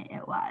California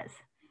it was.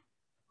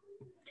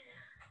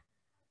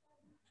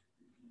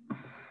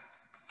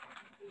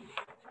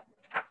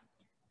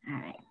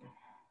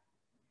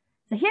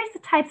 So here's the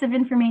types of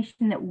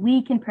information that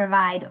we can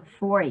provide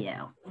for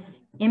you.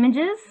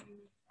 Images,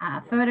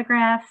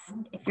 photographs,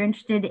 if you're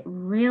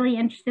really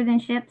interested in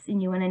ships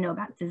and you want to know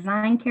about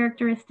design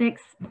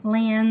characteristics,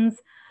 plans,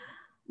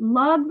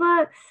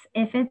 logbooks.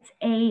 If it's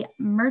a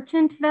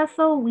merchant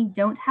vessel, we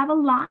don't have a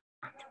lot,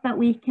 but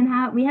we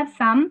have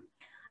some.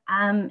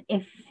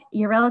 If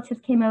your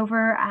relatives came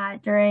over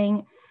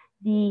during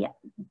the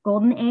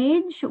Golden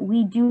Age,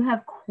 we do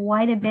have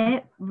quite a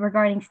bit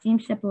regarding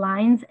steamship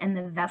lines and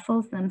the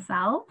vessels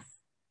themselves.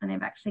 And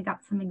I've actually got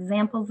some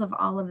examples of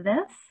all of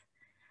this.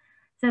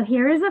 So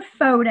here is a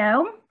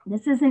photo.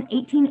 This is an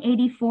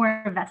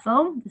 1884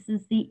 vessel. This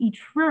is the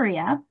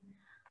Etruria.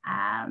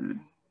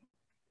 And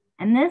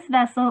this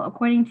vessel,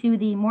 according to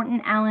the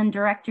Morton Allen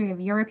Directory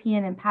of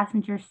European and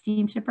Passenger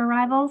Steamship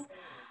Arrivals,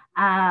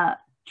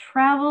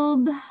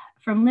 traveled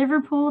from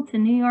Liverpool to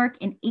New York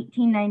in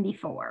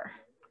 1894.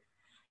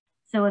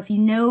 So if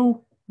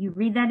you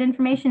read that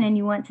information and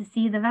you want to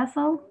see the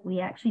vessel,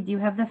 we actually do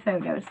have the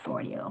photos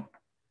for you.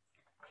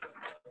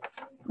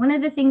 One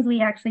of the things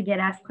we actually get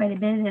asked quite a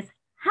bit is,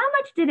 how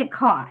much did it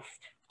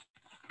cost?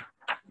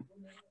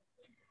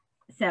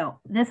 So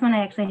this one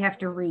I actually have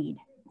to read.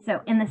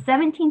 So in the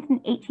 17th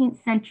and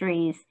 18th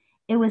centuries,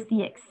 it was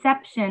the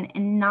exception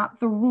and not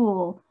the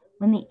rule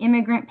when the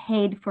immigrant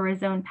paid for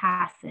his own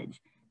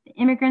passage. The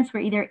immigrants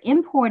were either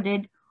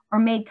imported or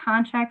made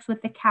contracts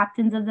with the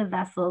captains of the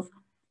vessels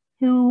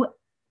who,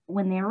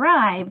 when they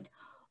arrived,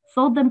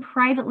 sold them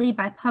privately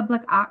by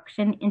public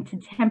auction into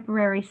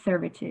temporary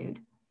servitude.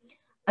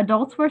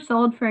 Adults were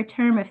sold for a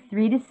term of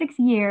 3 to 6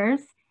 years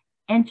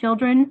and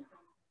children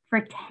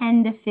for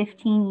 10 to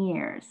 15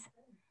 years.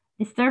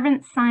 The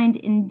servants signed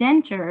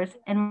indentures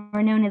and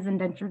were known as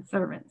indentured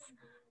servants.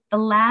 The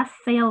last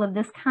sale of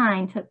this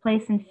kind took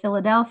place in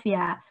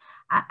Philadelphia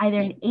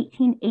either in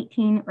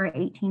 1818 or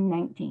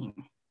 1819.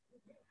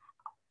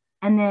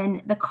 And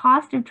then the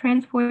cost of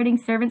transporting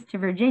servants to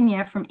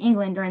Virginia from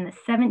England during the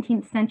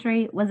 17th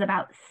century was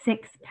about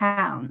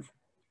 £6.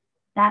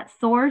 That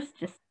source,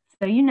 just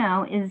so you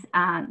know, is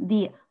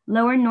the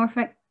Lower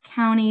Norfolk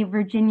County,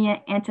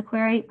 Virginia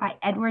Antiquary by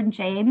Edward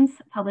James,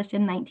 published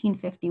in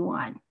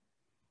 1951.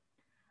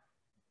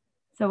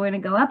 So we're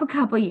going to go up a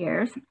couple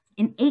years.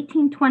 In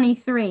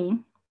 1823,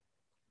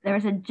 there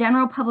was a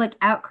general public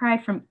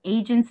outcry from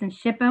agents and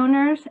ship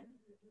owners,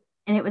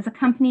 and it was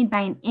accompanied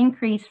by an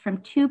increase from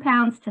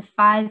 £2 to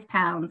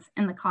 £5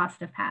 in the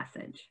cost of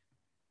passage.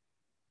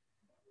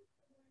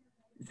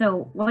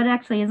 So what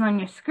actually is on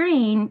your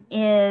screen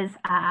is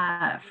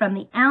from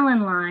the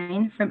Allen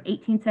line from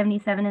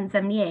 1877 and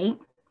 78,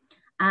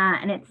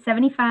 and it's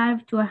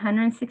 $75 to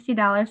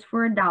 $160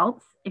 for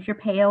adults if you're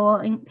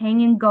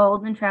paying in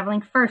gold and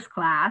traveling first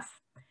class.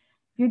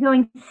 If you're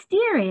going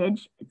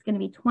steerage, it's going to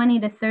be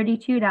 $20 to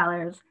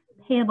 $32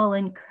 payable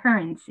in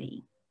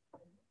currency.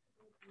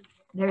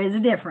 There is a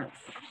difference.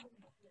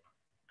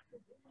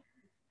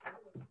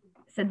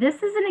 So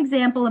this is an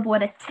example of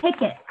what a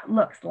ticket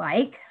looks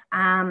like.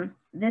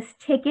 This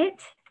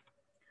ticket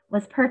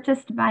was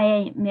purchased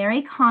by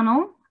Mary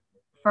Connell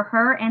for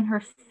her and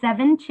her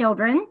 7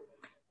 children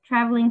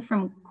traveling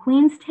from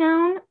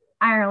Queenstown,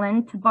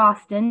 Ireland to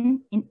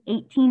Boston in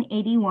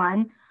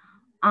 1881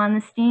 on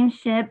the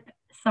steamship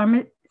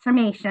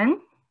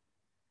Sarmatian.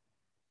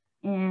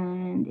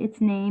 And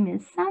its name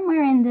is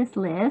somewhere in this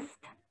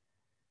list.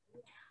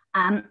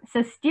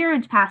 So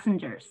steerage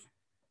passengers,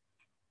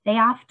 they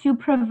have to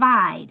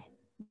provide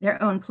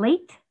their own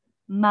plate,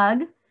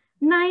 mug,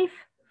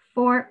 knife,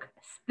 fork,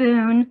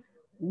 spoon,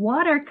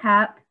 water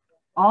cup,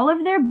 all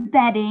of their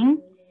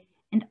bedding,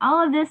 and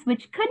all of this,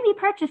 which could be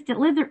purchased at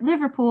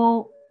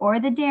Liverpool or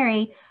the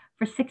dairy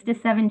for 6 to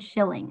 7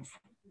 shillings.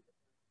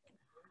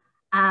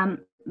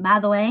 By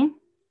the way,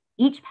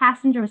 each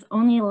passenger was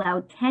only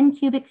allowed 10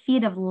 cubic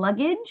feet of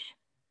luggage,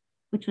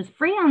 which was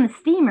free on the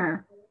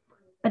steamer.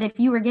 But if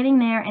you were getting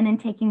there and then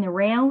taking the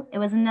rail, it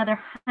was another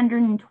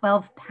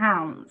 112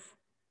 pounds.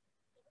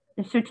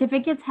 The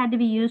certificates had to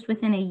be used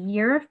within a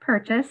year of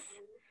purchase.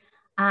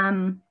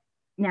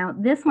 Now,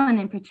 this one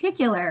in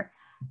particular,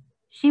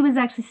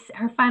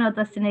 her final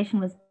destination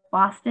was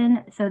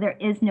Boston, so there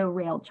is no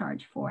rail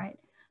charge for it.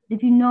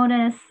 If you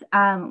notice,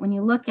 when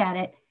you look at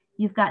it,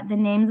 you've got the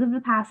names of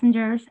the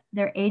passengers,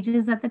 their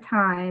ages at the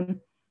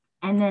time,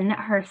 and then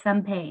her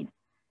sum paid.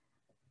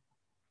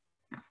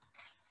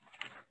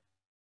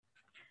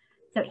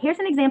 So here's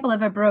an example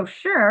of a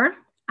brochure.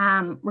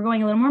 We're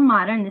going a little more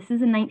modern. This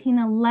is a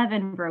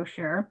 1911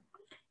 brochure.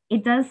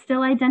 It does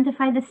still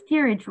identify the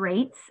steerage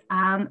rates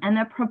and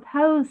the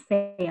proposed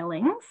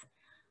sailings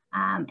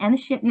and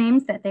the ship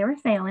names that they were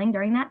sailing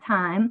during that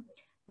time.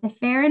 The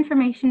fare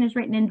information is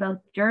written in both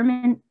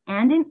German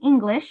and in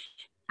English.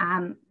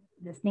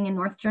 This being a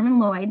North German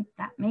Lloyd,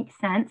 that makes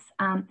sense.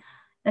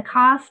 The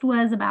cost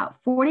was about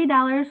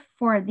 $40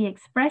 for the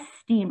express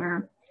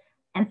steamer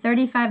and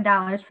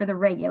 $35 for the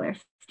regular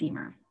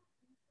steamer.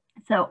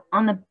 So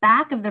on the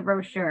back of the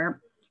brochure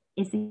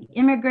is the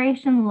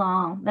immigration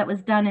law that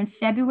was done in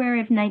February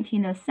of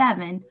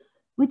 1907,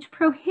 which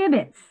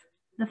prohibits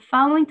the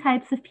following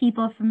types of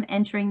people from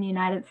entering the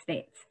United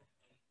States: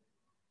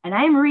 and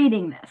I am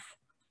reading this.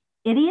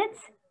 Idiots,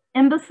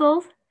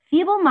 imbeciles,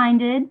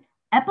 feeble-minded,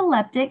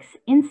 epileptics,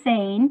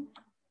 insane,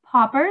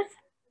 paupers,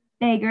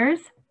 beggars,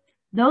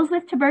 those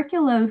with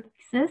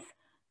tuberculosis,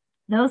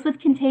 those with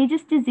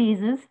contagious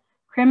diseases,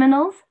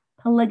 criminals,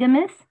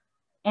 polygamists,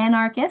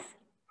 anarchists,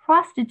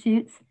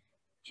 prostitutes,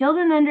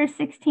 children under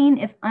 16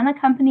 if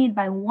unaccompanied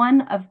by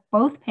one of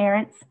both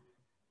parents.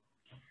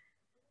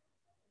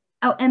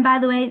 Oh, and by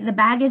the way, the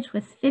baggage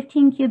was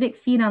 15 cubic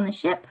feet on the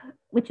ship,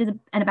 which is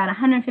at about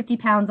 150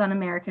 pounds on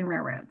American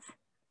railroads.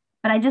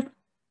 But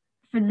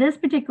for this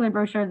particular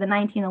brochure, the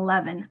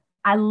 1911,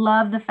 I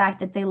love the fact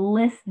that they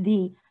list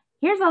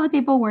here's all the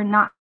people we're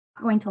not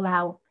going to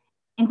allow,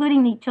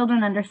 including the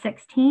children under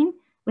 16,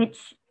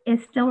 which is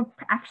still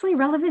actually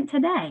relevant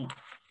today.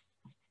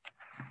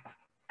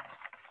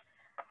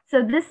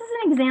 So this is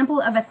an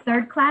example of a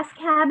third-class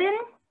cabin.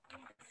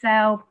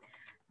 So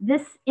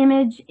this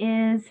image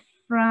is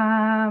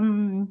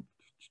from,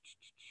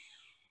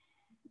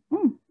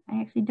 I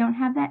actually don't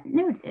have that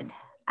noted.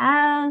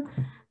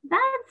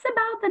 That's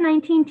about the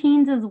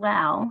 19-teens as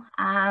well.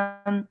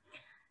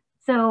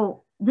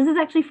 So this is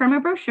actually from a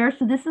brochure.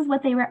 So this is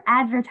what they were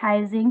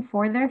advertising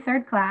for their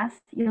third class.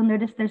 You'll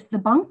notice there's the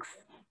bunks,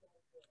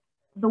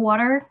 the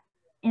water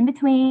in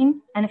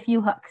between, and a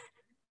few hooks.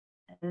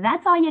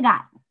 That's all you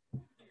got.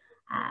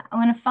 I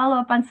want to follow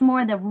up on some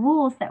more of the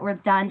rules that were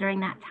done during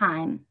that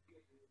time.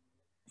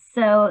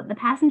 So the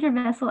Passenger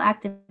Vessel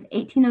Act of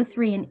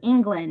 1803 in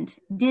England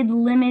did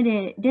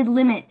limit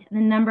the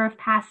number of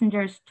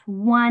passengers to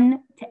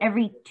 1 to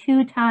every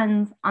 2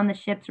 tons on the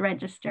ship's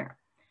register.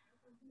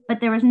 But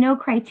there was no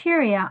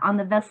criteria on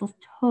the vessel's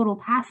total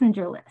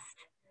passenger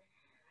list.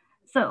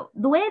 So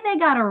the way they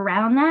got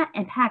around that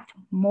and packed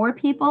more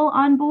people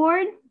on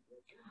board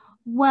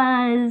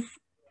was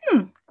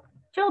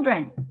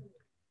children.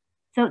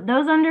 So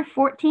those under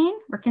 14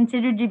 were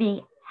considered to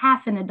be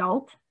half an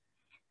adult.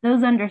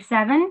 Those under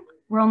 7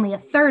 were only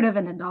a third of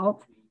an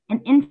adult, and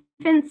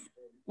infants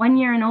 1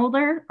 year and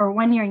older or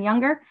 1 year and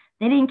younger,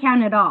 they didn't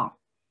count at all.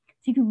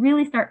 So you could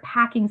really start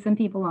packing some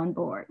people on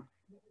board.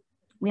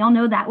 We all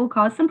know that will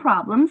cause some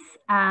problems.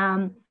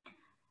 In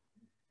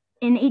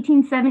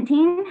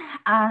 1817,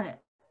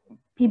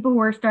 people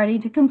were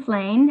starting to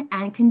complain,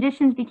 and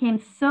conditions became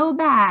so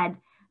bad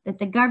that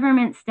the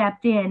government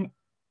stepped in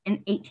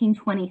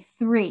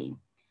 1823.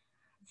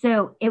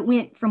 So it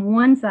went from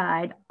one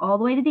side all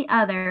the way to the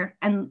other,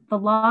 and the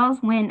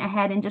laws went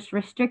ahead and just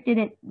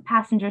restricted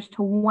passengers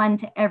to 1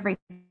 to every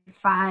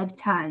 5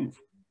 tons.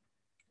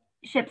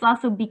 Ships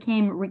also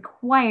became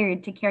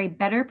required to carry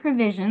better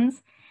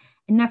provisions,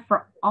 enough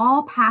for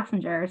all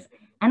passengers,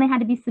 and they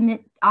had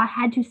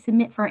to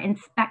submit for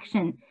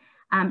inspection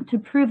to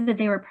prove that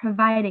they were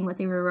providing what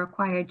they were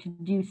required to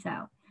do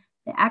so.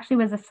 There actually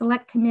was a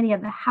select committee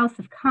of the House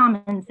of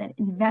Commons that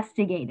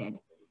investigated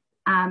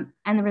and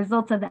the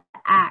results of the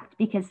act,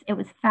 because it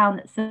was found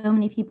that so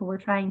many people were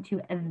trying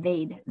to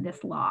evade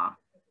this law.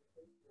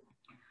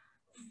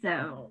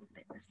 So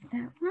there's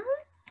that one.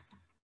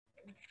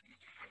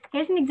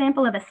 Here's an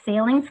example of a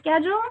sailing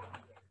schedule.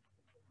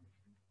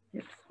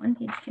 Oops, one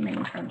page too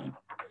many for me.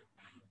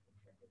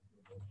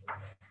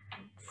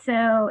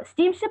 So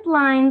steamship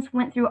lines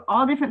went through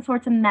all different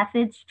sorts of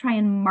methods to try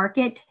and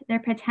market their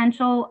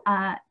potential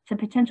to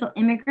potential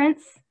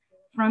immigrants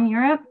from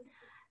Europe.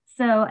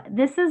 So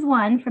this is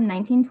one from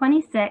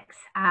 1926.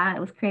 It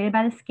was created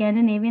by the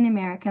Scandinavian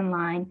American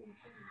Line.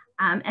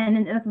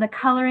 And the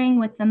coloring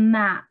with the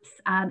maps,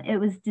 it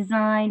was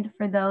designed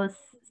for those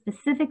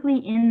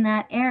specifically in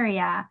that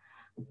area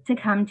to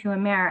come to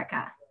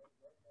America.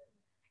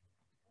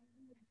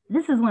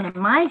 This is one of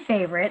my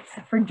favorites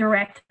for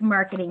direct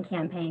marketing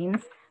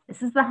campaigns.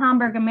 This is the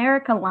Hamburg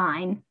America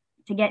line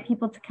to get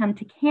people to come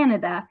to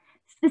Canada.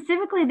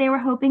 Specifically, they were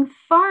hoping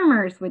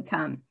farmers would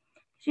come.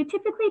 You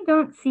typically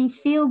don't see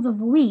fields of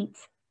wheat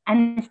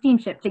and a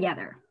steamship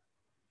together.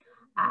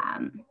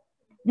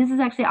 This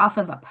is actually off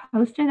of a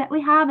poster that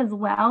we have as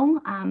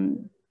well.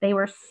 They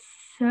were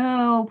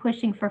so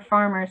pushing for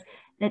farmers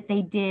that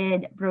they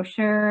did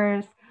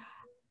brochures,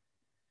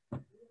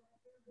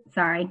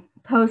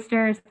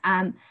 posters.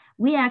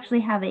 We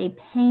actually have a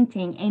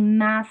painting, a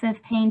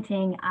massive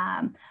painting,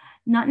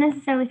 not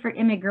necessarily for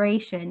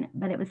immigration,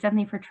 but it was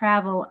definitely for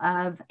travel,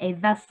 of a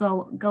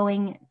vessel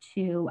going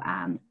to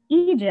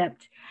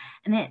Egypt.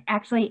 And it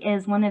actually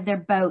is one of their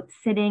boats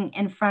sitting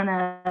in front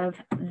of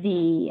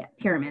the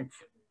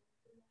pyramids.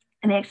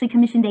 And they actually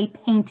commissioned a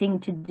painting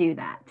to do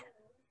that.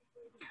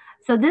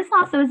 So this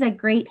also is a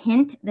great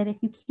hint that if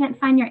you can't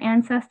find your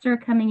ancestor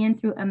coming in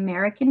through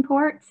American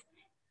ports,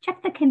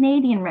 check the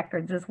Canadian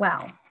records as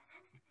well.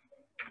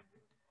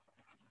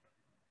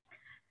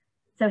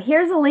 So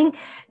here's a link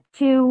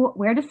to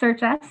where to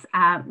search us,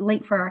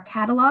 link for our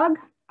catalog,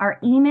 our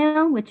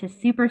email, which is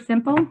super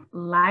simple,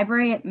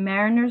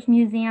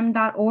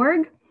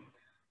 library@marinersmuseum.org.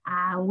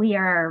 We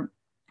are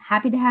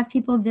happy to have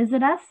people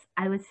visit us.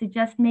 I would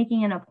suggest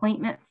making an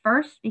appointment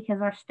first because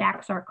our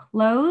stacks are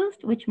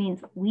closed, which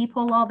means we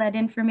pull all that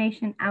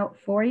information out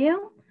for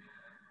you.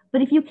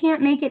 But if you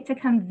can't make it to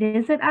come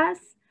visit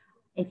us,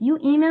 If you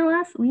email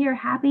us, we are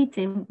happy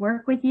to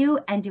work with you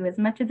and do as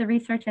much of the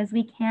research as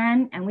we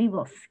can, and we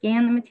will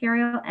scan the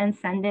material and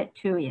send it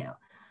to you.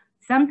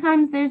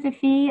 Sometimes there's a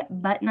fee,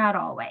 but not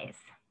always.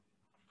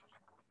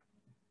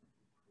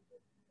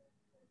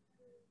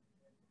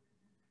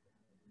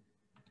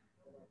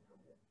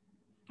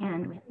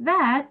 And with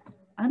that,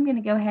 I'm going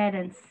to go ahead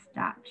and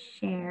stop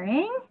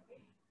sharing,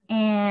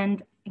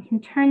 and I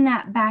can turn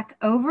that back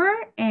over.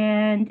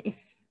 And if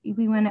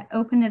we want to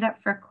open it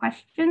up for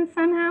questions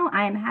somehow,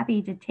 I am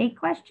happy to take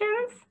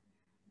questions.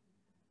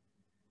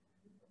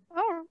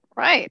 All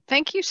right,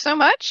 thank you so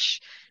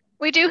much.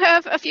 We do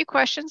have a few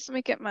questions. Let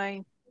me get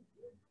my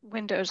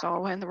windows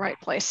all in the right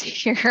place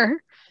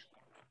here.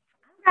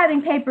 I'm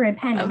grabbing paper and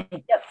pen to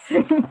make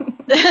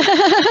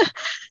notes.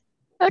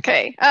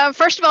 Okay,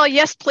 first of all,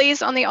 yes,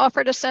 please, on the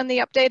offer to send the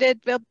updated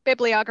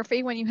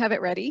bibliography when you have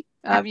it ready.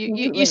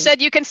 You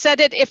said you can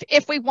send it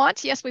if we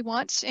want. Yes, we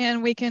want,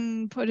 and we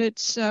can put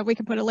it. We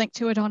can put a link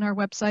to it on our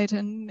website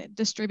and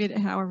distribute it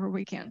however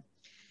we can.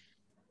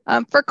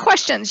 For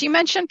questions, you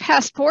mentioned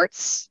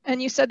passports,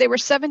 and you said they were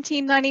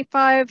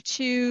 1795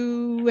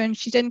 to, and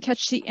she didn't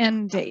catch the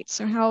end date.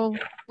 So how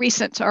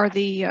recent are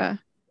the?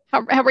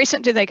 How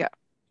recent do they go?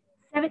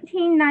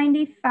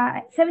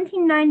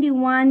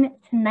 1791 to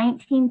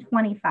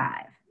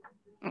 1925.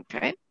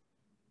 Okay. And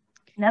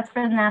that's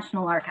for the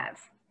National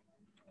Archives.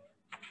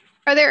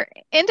 Are there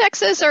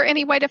indexes or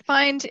any way to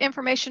find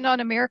information on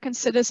American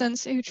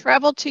citizens who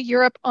traveled to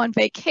Europe on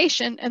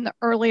vacation in the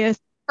early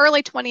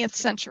 20th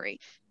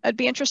century? I'd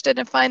be interested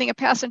in finding a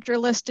passenger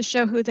list to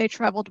show who they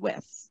traveled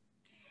with.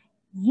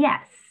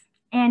 Yes.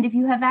 And if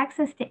you have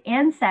access to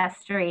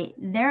Ancestry,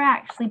 they're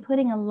actually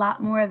putting a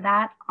lot more of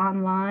that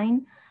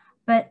online.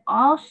 But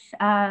all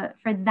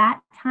for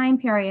that time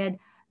period,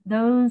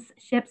 those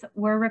ships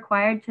were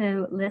required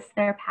to list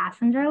their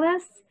passenger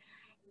lists.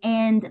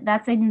 And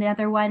that's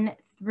another one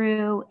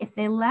through, if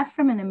they left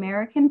from an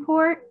American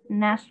port,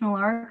 National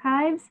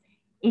Archives,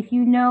 if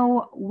you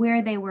know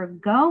where they were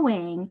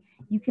going,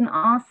 you can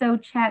also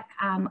check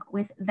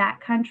with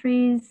that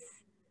country's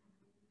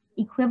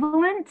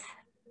equivalent,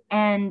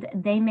 and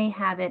they may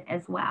have it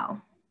as well.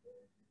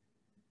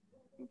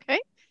 Okay.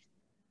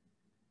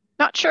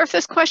 Not sure if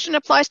this question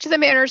applies to the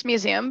Mariners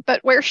Museum,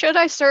 but where should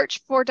I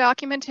search for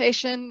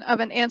documentation of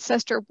an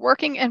ancestor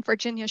working in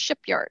Virginia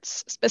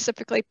shipyards,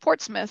 specifically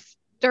Portsmouth,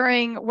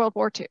 during World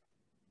War II?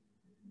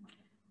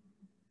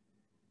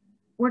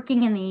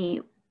 Working in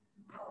the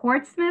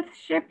Portsmouth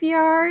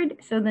shipyard,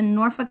 so the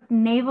Norfolk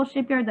Naval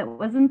Shipyard that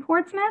was in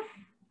Portsmouth?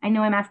 I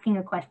know I'm asking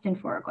a question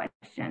for a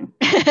question.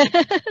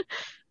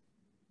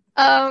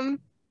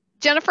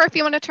 Jennifer, if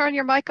you want to turn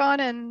your mic on,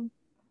 and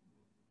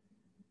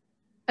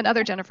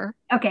another Jennifer.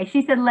 Okay,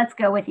 she said let's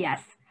go with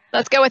yes.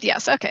 Let's go with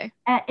yes, okay.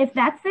 If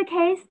that's the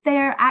case,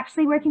 they're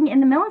actually working in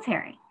the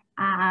military.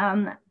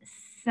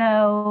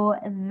 So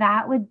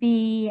that would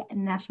be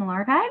National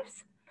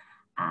Archives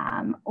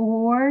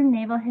or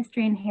Naval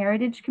History and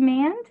Heritage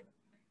Command.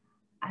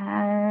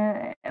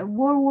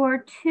 World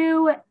War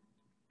II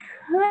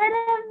could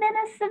have been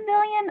a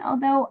civilian,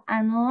 although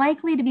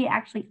unlikely to be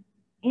actually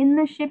in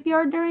the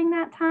shipyard during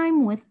that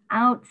time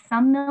without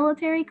some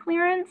military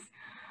clearance.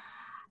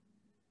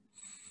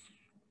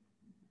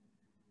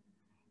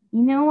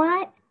 You know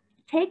what?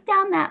 Take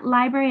down that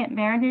Library at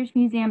Mariners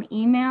Museum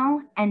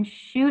email and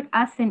shoot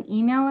us an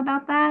email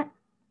about that.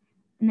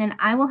 And then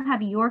I will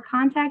have your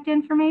contact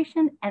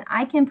information, and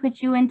I can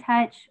put you in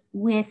touch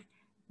with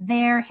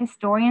their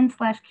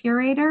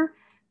historian/curator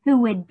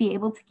who would be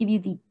able to give you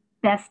the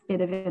best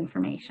bit of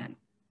information.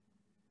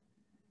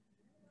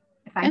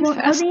 If I don't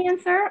know the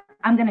answer,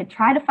 I'm going to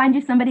try to find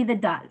you somebody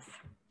that does.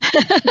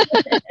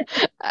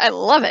 I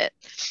love it.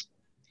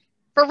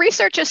 For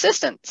research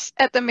assistance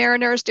at the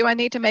Mariners, do I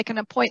need to make an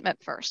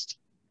appointment first?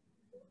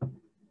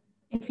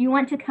 If you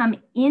want to come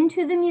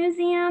into the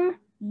museum,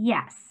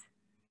 yes.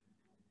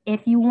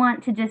 If you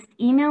want to just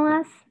email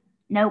us,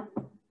 nope.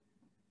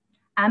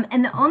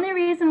 And the only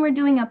reason we're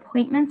doing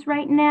appointments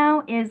right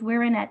now is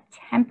we're in a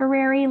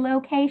temporary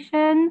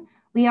location.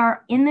 We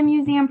are in the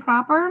museum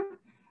proper,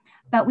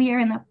 but we are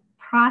in the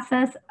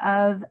process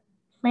of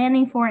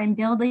planning for and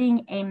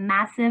building a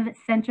massive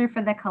center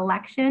for the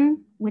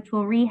collection, which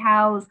will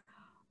rehouse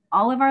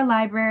all of our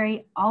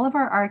library, all of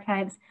our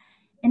archives,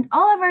 and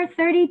all of our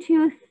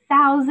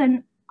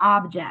 32,000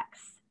 objects.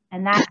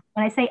 And that,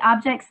 when I say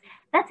objects,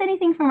 that's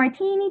anything from our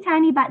teeny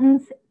tiny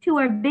buttons to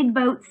our big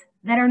boats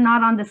that are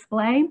not on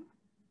display.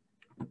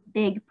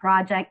 Big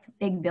project,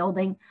 big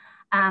building.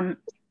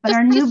 But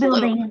our new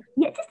building,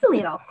 yeah, just a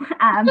little,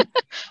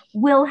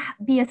 will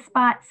be a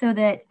spot so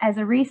that as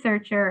a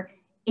researcher,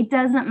 it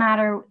doesn't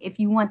matter if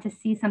you want to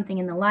see something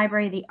in the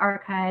library, the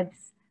archives,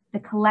 the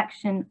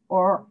collection,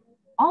 or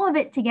all of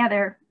it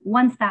together,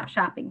 one-stop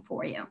shopping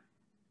for you.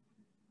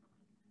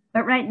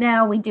 But right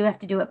now, we do have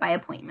to do it by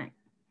appointment.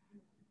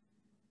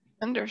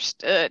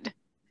 Understood.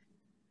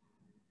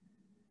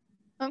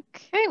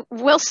 Okay,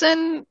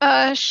 Wilson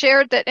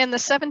shared that in the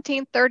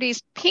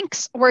 1730s,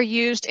 pinks were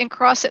used in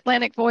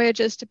cross-Atlantic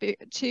voyages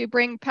to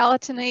bring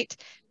Palatinate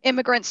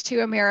immigrants to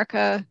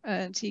America,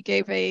 and he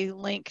gave a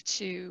link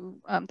to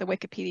the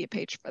Wikipedia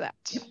page for that.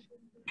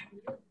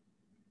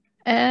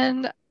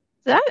 And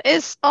that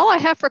is all I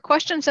have for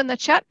questions in the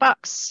chat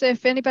box.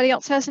 If anybody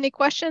else has any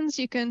questions,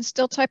 you can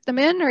still type them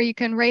in, or you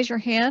can raise your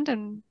hand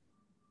and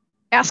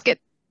ask it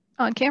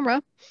on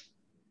camera.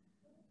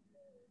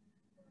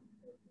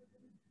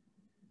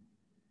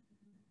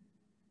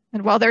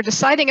 And while they're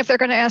deciding if they're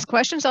going to ask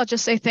questions, I'll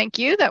just say thank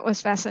you. That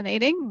was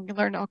fascinating. You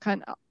learned all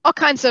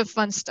kinds of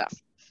fun stuff.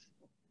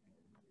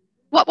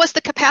 What was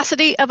the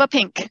capacity of a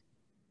pink?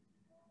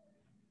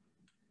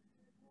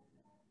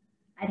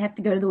 I'd have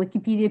to go to the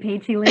Wikipedia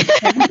page he linked.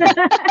 I'm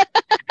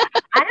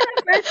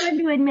the first one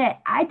to admit,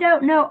 I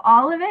don't know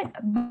all of it,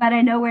 but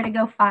I know where to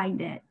go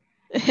find it.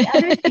 The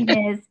other thing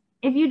is,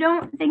 if you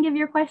don't think of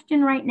your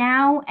question right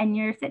now and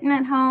you're sitting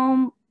at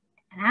home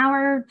an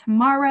hour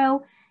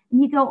tomorrow,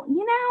 and you go,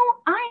 you know,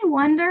 I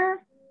wonder,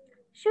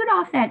 shoot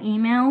off that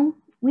email.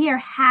 We are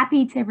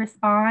happy to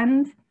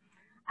respond.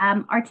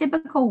 Our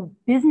typical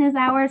business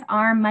hours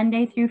are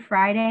Monday through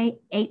Friday,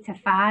 8 to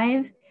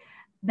 5.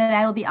 But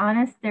I will be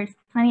honest, there's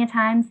plenty of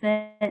times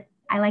that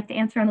I like to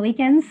answer on the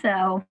weekends,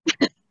 so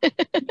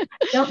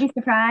don't be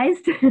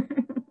surprised.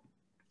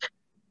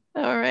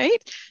 All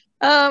right.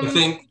 I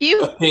think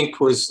a pink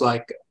was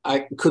like,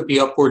 I could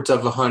be upwards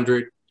of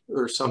 100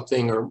 or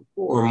something, or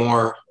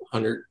more,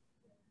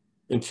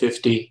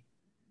 150.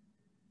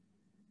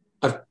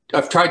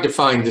 I've tried to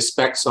find the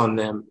specs on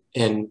them,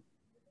 and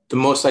the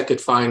most I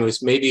could find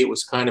was maybe it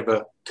was kind of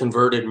a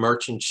converted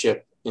merchant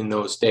ship in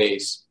those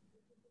days.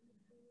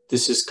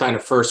 This is kind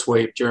of first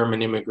wave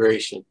German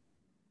immigration.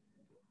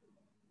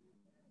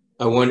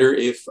 I wonder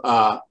if,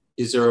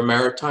 is there a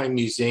maritime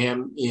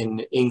museum in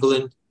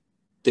England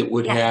that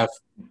would have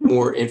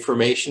more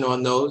information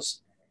on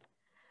those?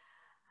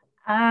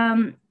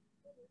 When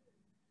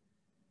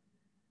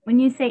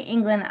you say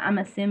England, I'm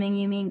assuming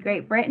you mean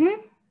Great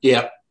Britain?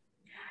 Yeah.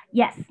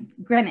 Yes,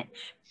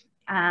 Greenwich,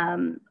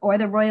 or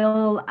the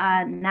Royal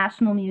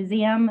National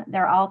Museum.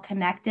 They're all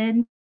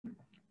connected.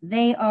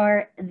 They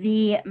are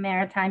the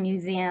maritime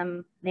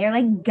museum. They're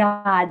like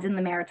gods in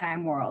the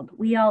maritime world.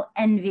 We all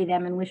envy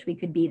them and wish we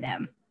could be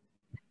them.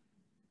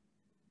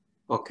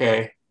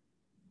 Okay.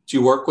 Do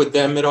you work with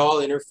them at all,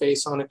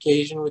 interface on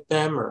occasion with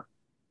them, or?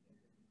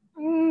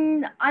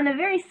 On a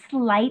very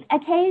slight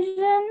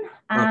occasion.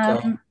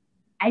 Okay.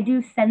 I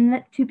do send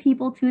it to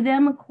people to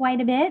them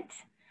quite a bit.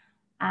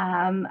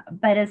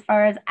 But as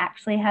far as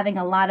actually having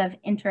a lot of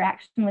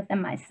interaction with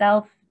them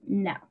myself,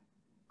 no.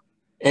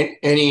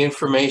 Any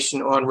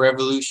information on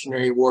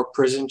Revolutionary War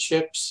prison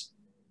ships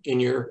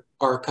in your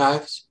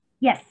archives?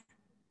 Yes.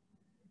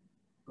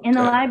 Okay. In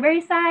the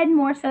library side,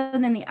 more so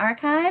than the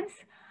archives.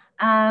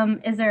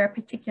 Is there a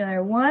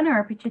particular one or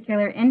a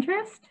particular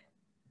interest?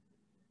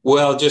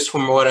 Well, just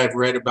from what I've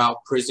read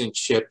about prison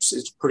ships,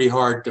 it's pretty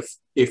hard to,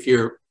 if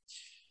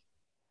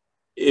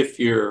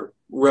your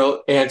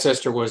real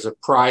ancestor was a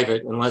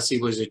private, unless he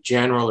was a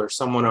general or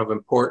someone of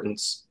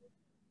importance,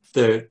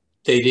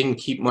 they didn't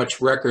keep much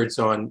records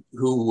on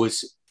who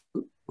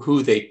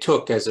they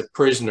took as a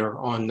prisoner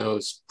on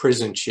those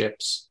prison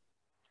ships.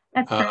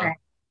 That's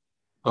correct.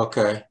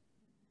 Okay.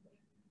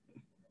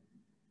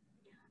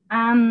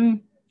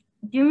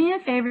 Do me a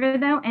favor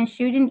though, and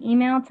shoot an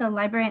email to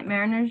Librarian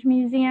Mariners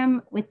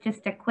Museum with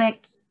just a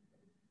quick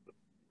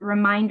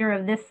reminder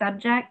of this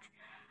subject.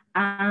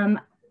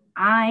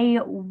 I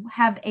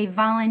have a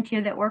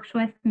volunteer that works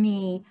with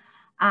me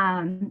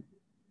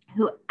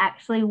who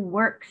actually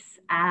works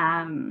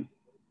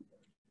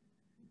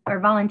or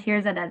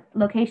volunteers at a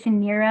location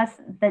near us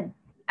that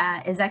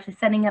is actually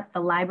setting up the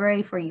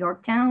library for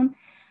Yorktown.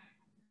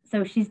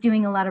 So she's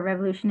doing a lot of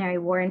Revolutionary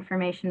War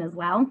information as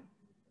well.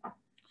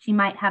 She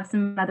might have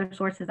some other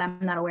sources I'm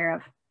not aware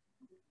of.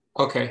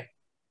 Okay,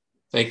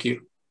 thank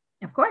you.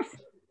 Of course.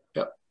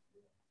 Yep.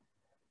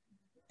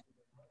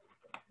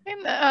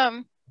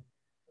 And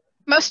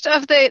most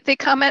of the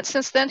comments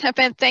since then have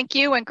been thank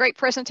you and great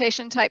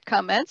presentation type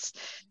comments.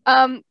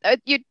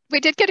 We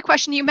did get a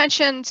question. You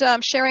mentioned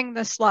sharing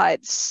the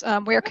slides.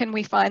 Where can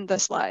we find the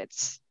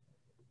slides?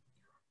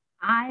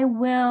 I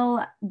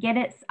will get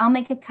it. I'll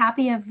make a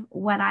copy of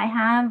what I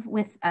have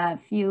with a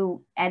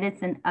few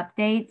edits and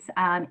updates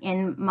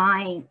in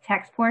my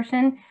text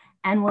portion,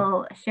 and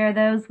we'll share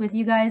those with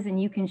you guys, and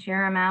you can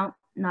share them out.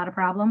 Not a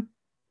problem.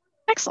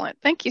 Excellent.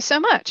 Thank you so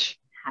much.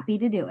 Happy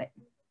to do it.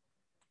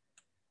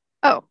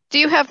 Oh, do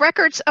you have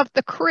records of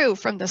the crew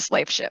from the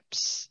slave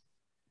ships?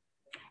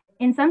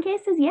 In some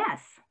cases,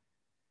 yes.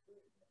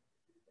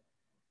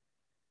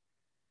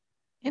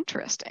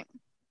 Interesting.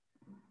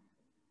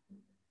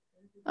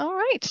 All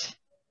right.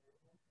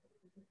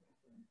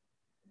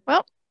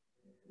 Well,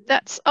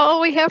 that's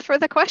all we have for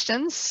the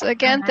questions.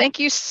 Again, thank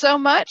you so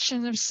much.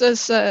 And this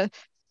is a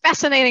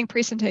fascinating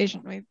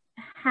presentation. We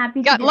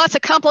got lots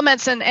of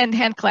compliments and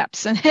hand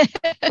claps.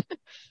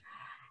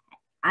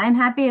 I'm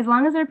happy as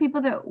long as there are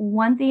people that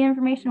want the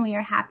information, we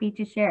are happy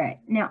to share it.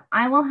 Now,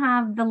 I will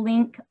have the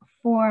link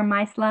for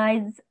my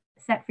slides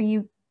set for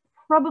you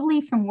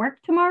probably from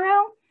work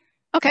tomorrow.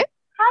 Okay.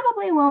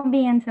 Probably won't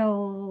be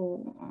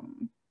until,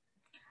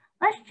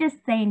 let's just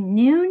say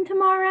noon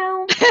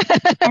tomorrow.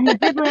 And the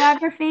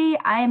bibliography,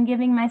 I am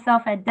giving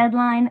myself a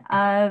deadline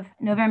of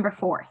November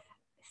 4th.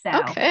 So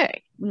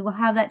okay. We will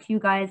have that to you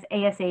guys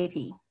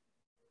ASAP.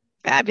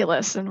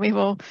 Fabulous. And we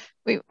will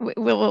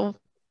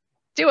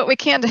do what we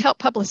can to help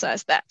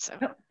publicize that. So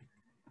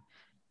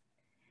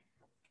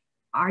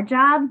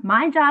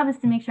my job is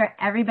to make sure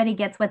everybody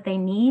gets what they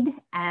need.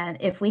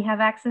 And if we have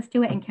access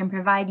to it and can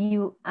provide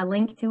you a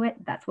link to it,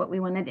 that's what we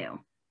want to do.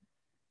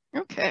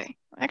 Okay.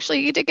 Actually,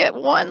 you did get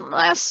one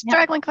last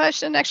straggling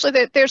question.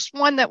 Actually, there's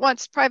one that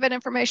wants private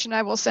information.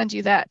 I will send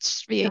you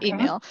that via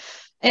email.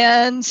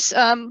 And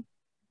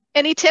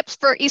any tips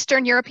for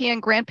Eastern European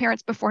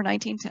grandparents before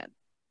 1910?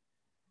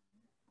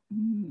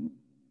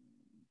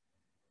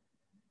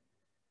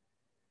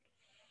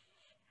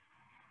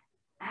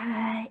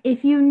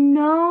 If you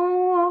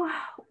know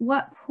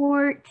what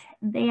port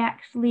they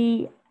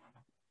actually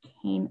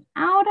came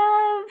out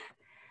of,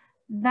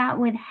 that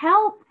would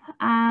help.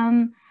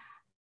 A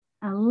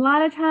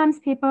lot of times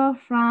people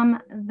from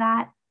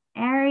that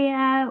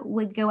area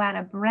would go out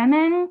of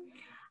Bremen.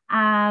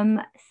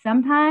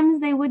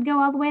 Sometimes they would go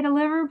all the way to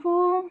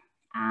Liverpool,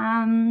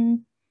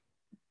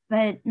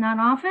 but not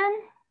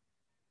often.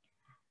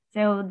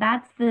 So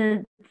that's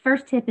the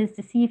first tip, is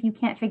to see if you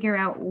can't figure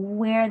out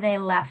where they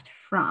left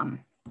from.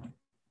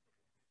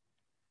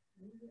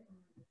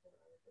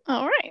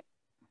 All right.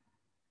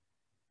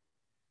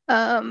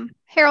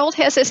 Harold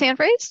has his hand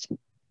raised.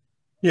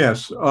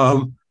 Yes.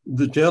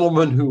 The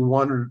gentleman who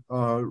wanted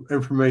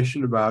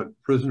information about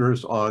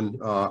prisoners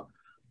on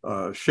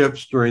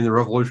ships during the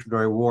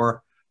Revolutionary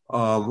War,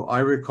 I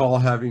recall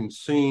having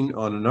seen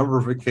on a number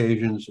of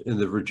occasions in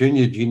the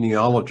Virginia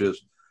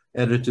Genealogist,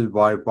 edited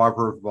by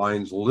Barbara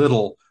Vines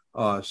Little,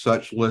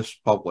 such lists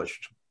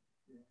published.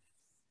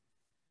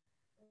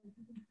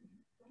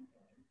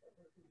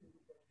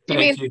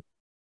 Thank you.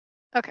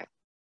 Okay.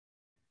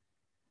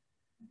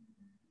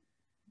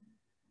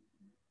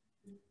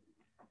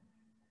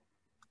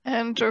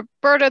 And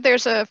Roberta,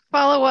 there's a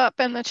follow-up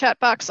in the chat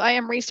box. I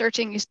am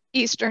researching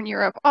Eastern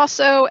Europe.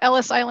 Also,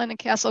 Ellis Island and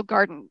Castle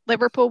Garden.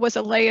 Liverpool was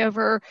a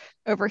layover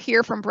over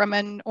here from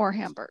Bremen or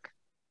Hamburg.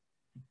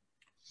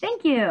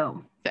 Thank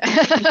you.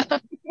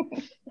 I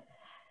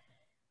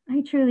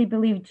truly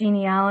believe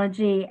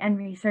genealogy and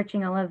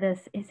researching all of this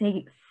is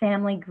a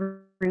family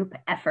group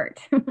effort.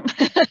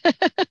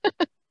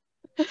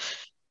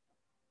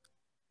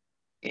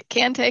 It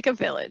can take a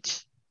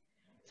village.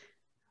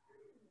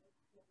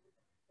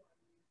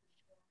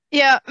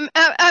 Yeah,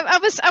 I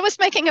was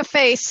making a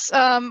face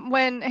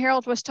when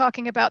Harold was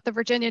talking about the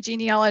Virginia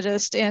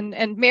Genealogist,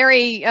 and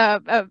Mary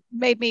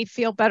made me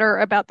feel better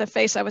about the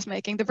face I was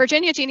making. The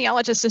Virginia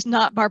Genealogist is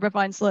not Barbara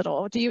Vines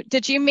Little.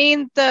 Did you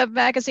mean the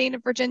magazine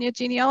of Virginia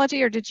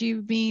Genealogy, or did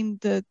you mean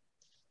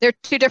they're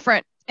two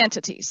different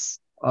entities?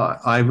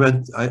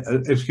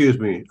 Excuse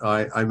me,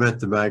 I meant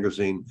the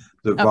magazine,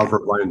 the Okay. Barbara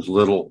Vines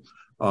Little.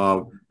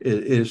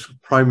 It is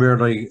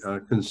primarily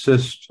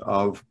consists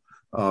of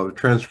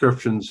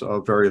transcriptions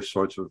of various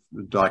sorts of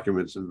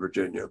documents in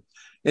Virginia.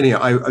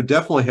 Anyhow, I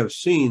definitely have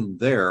seen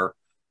their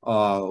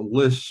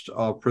list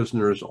of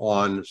prisoners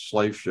on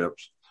slave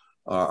ships,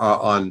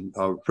 on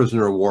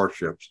prisoner of war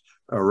ships,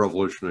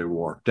 Revolutionary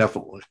War,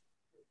 definitely.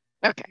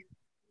 Okay.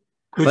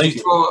 Could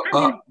you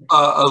throw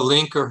a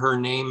link or her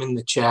name in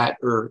the chat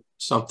or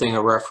something,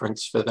 a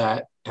reference for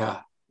that?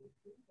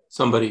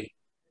 Somebody,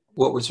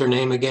 what was her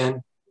name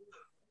again?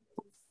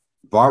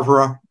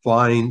 Barbara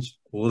Vines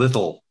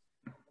Little.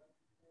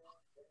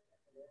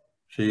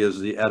 She is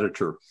the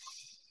editor.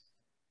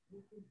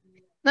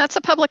 That's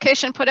a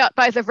publication put out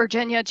by the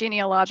Virginia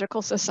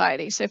Genealogical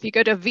Society. So if you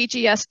go to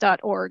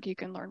vgs.org, you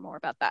can learn more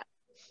about that.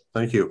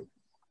 Thank you.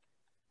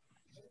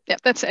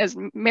 Yep, that's, as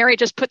Mary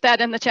just put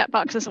that in the chat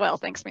box as well.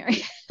 Thanks,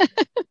 Mary.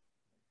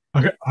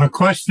 A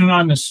question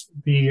on this,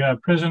 the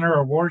prisoner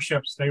of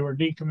warships. They were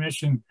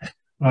decommissioned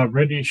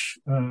British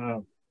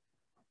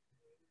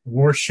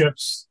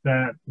warships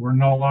that were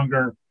no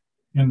longer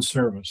in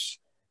service.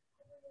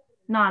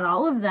 Not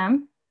all of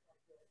them.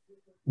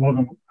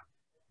 Well,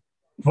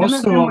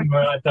 most of them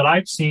that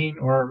I've seen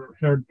or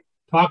heard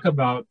talk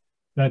about,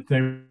 that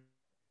they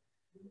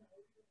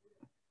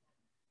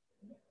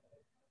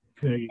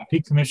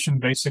decommissioned,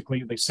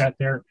 basically they sat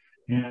there,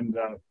 and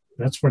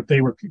that's what they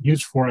were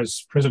used for,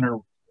 as prisoner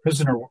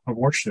of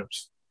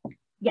warships.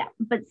 Yeah,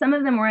 but some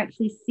of them were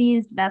actually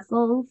seized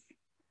vessels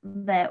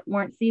that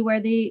weren't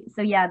seaworthy.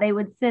 So yeah, they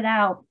would sit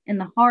out in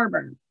the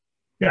harbor.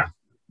 Yeah,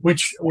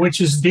 which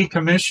is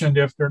decommissioned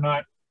if they're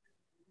not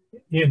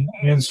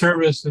in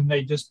service, and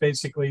they just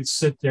basically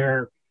sit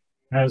there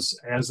as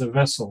a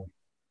vessel.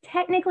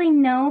 Technically,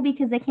 no,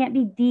 because they can't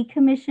be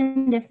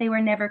decommissioned if they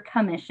were never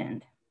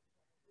commissioned.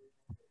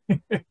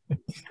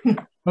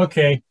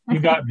 Okay, you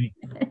got me.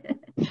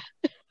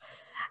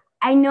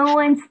 I know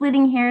I'm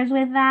splitting hairs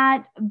with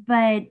that,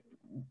 but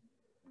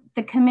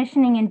the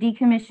commissioning and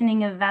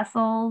decommissioning of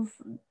vessels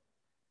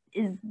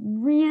is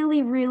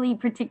really, really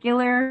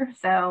particular.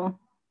 So,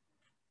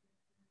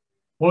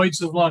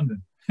 Lloyd's of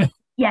London.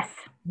 yes.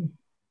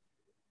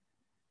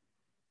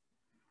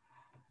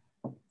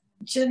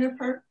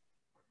 Jennifer?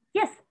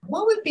 Yes.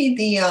 What would be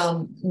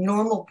the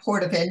normal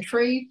port of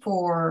entry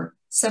for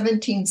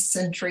 17th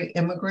century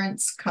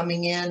immigrants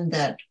coming in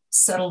that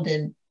settled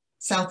in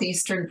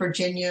southeastern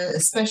Virginia,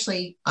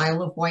 especially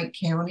Isle of Wight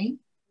County?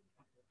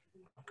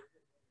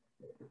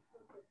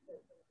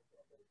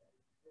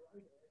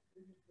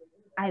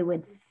 I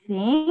would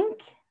think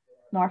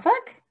Norfolk.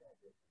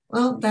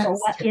 Well, that's or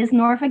what is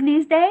Norfolk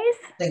these days?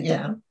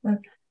 Yeah.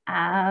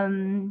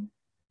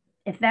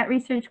 If that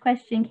research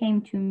question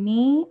came to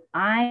me,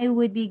 I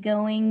would be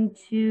going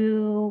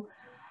to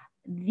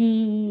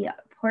the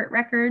port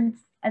records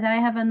that I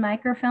have on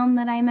microfilm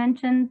that I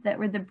mentioned that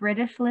were the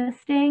British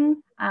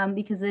listing,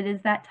 because it is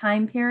that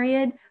time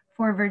period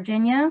for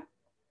Virginia,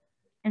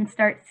 and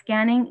start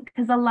scanning,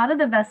 because a lot of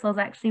the vessels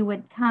actually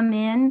would come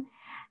in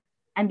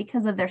and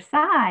because of their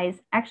size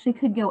actually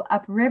could go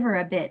upriver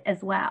a bit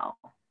as well.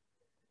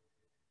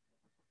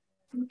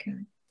 Okay.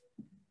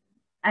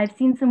 I've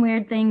seen some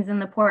weird things in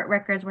the port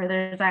records where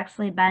there's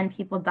actually been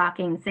people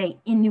docking, say,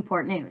 in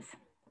Newport News.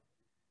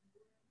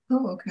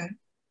 Oh, okay.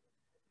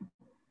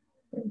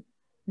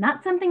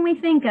 Not something we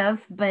think of,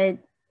 but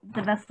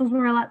the vessels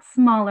were a lot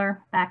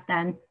smaller back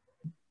then.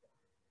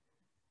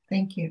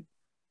 Thank you.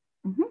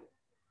 Mm-hmm.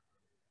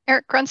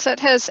 Eric Grunset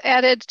has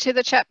added to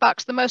the chat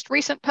box, the most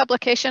recent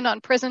publication on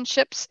prison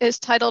ships is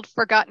titled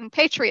Forgotten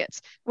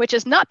Patriots, which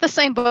is not the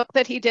same book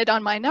that he did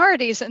on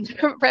minorities in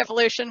the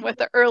Revolution with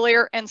the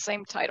earlier and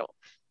same title.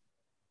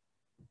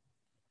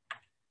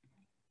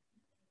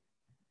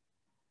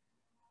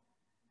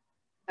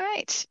 All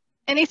right,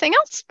 anything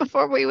else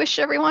before we wish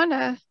everyone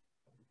a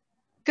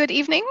good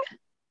evening?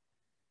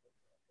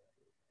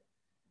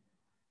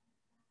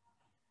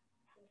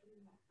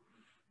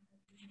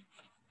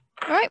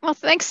 All right, well,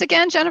 thanks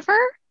again, Jennifer.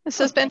 This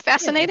has been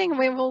fascinating.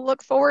 We will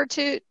look forward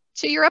to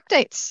your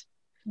updates.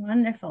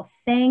 Wonderful.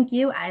 Thank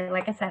you.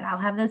 Like I said, I'll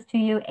have those to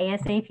you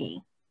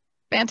ASAP.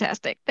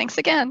 Fantastic. Thanks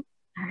again.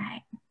 All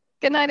right.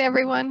 Good night,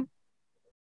 everyone.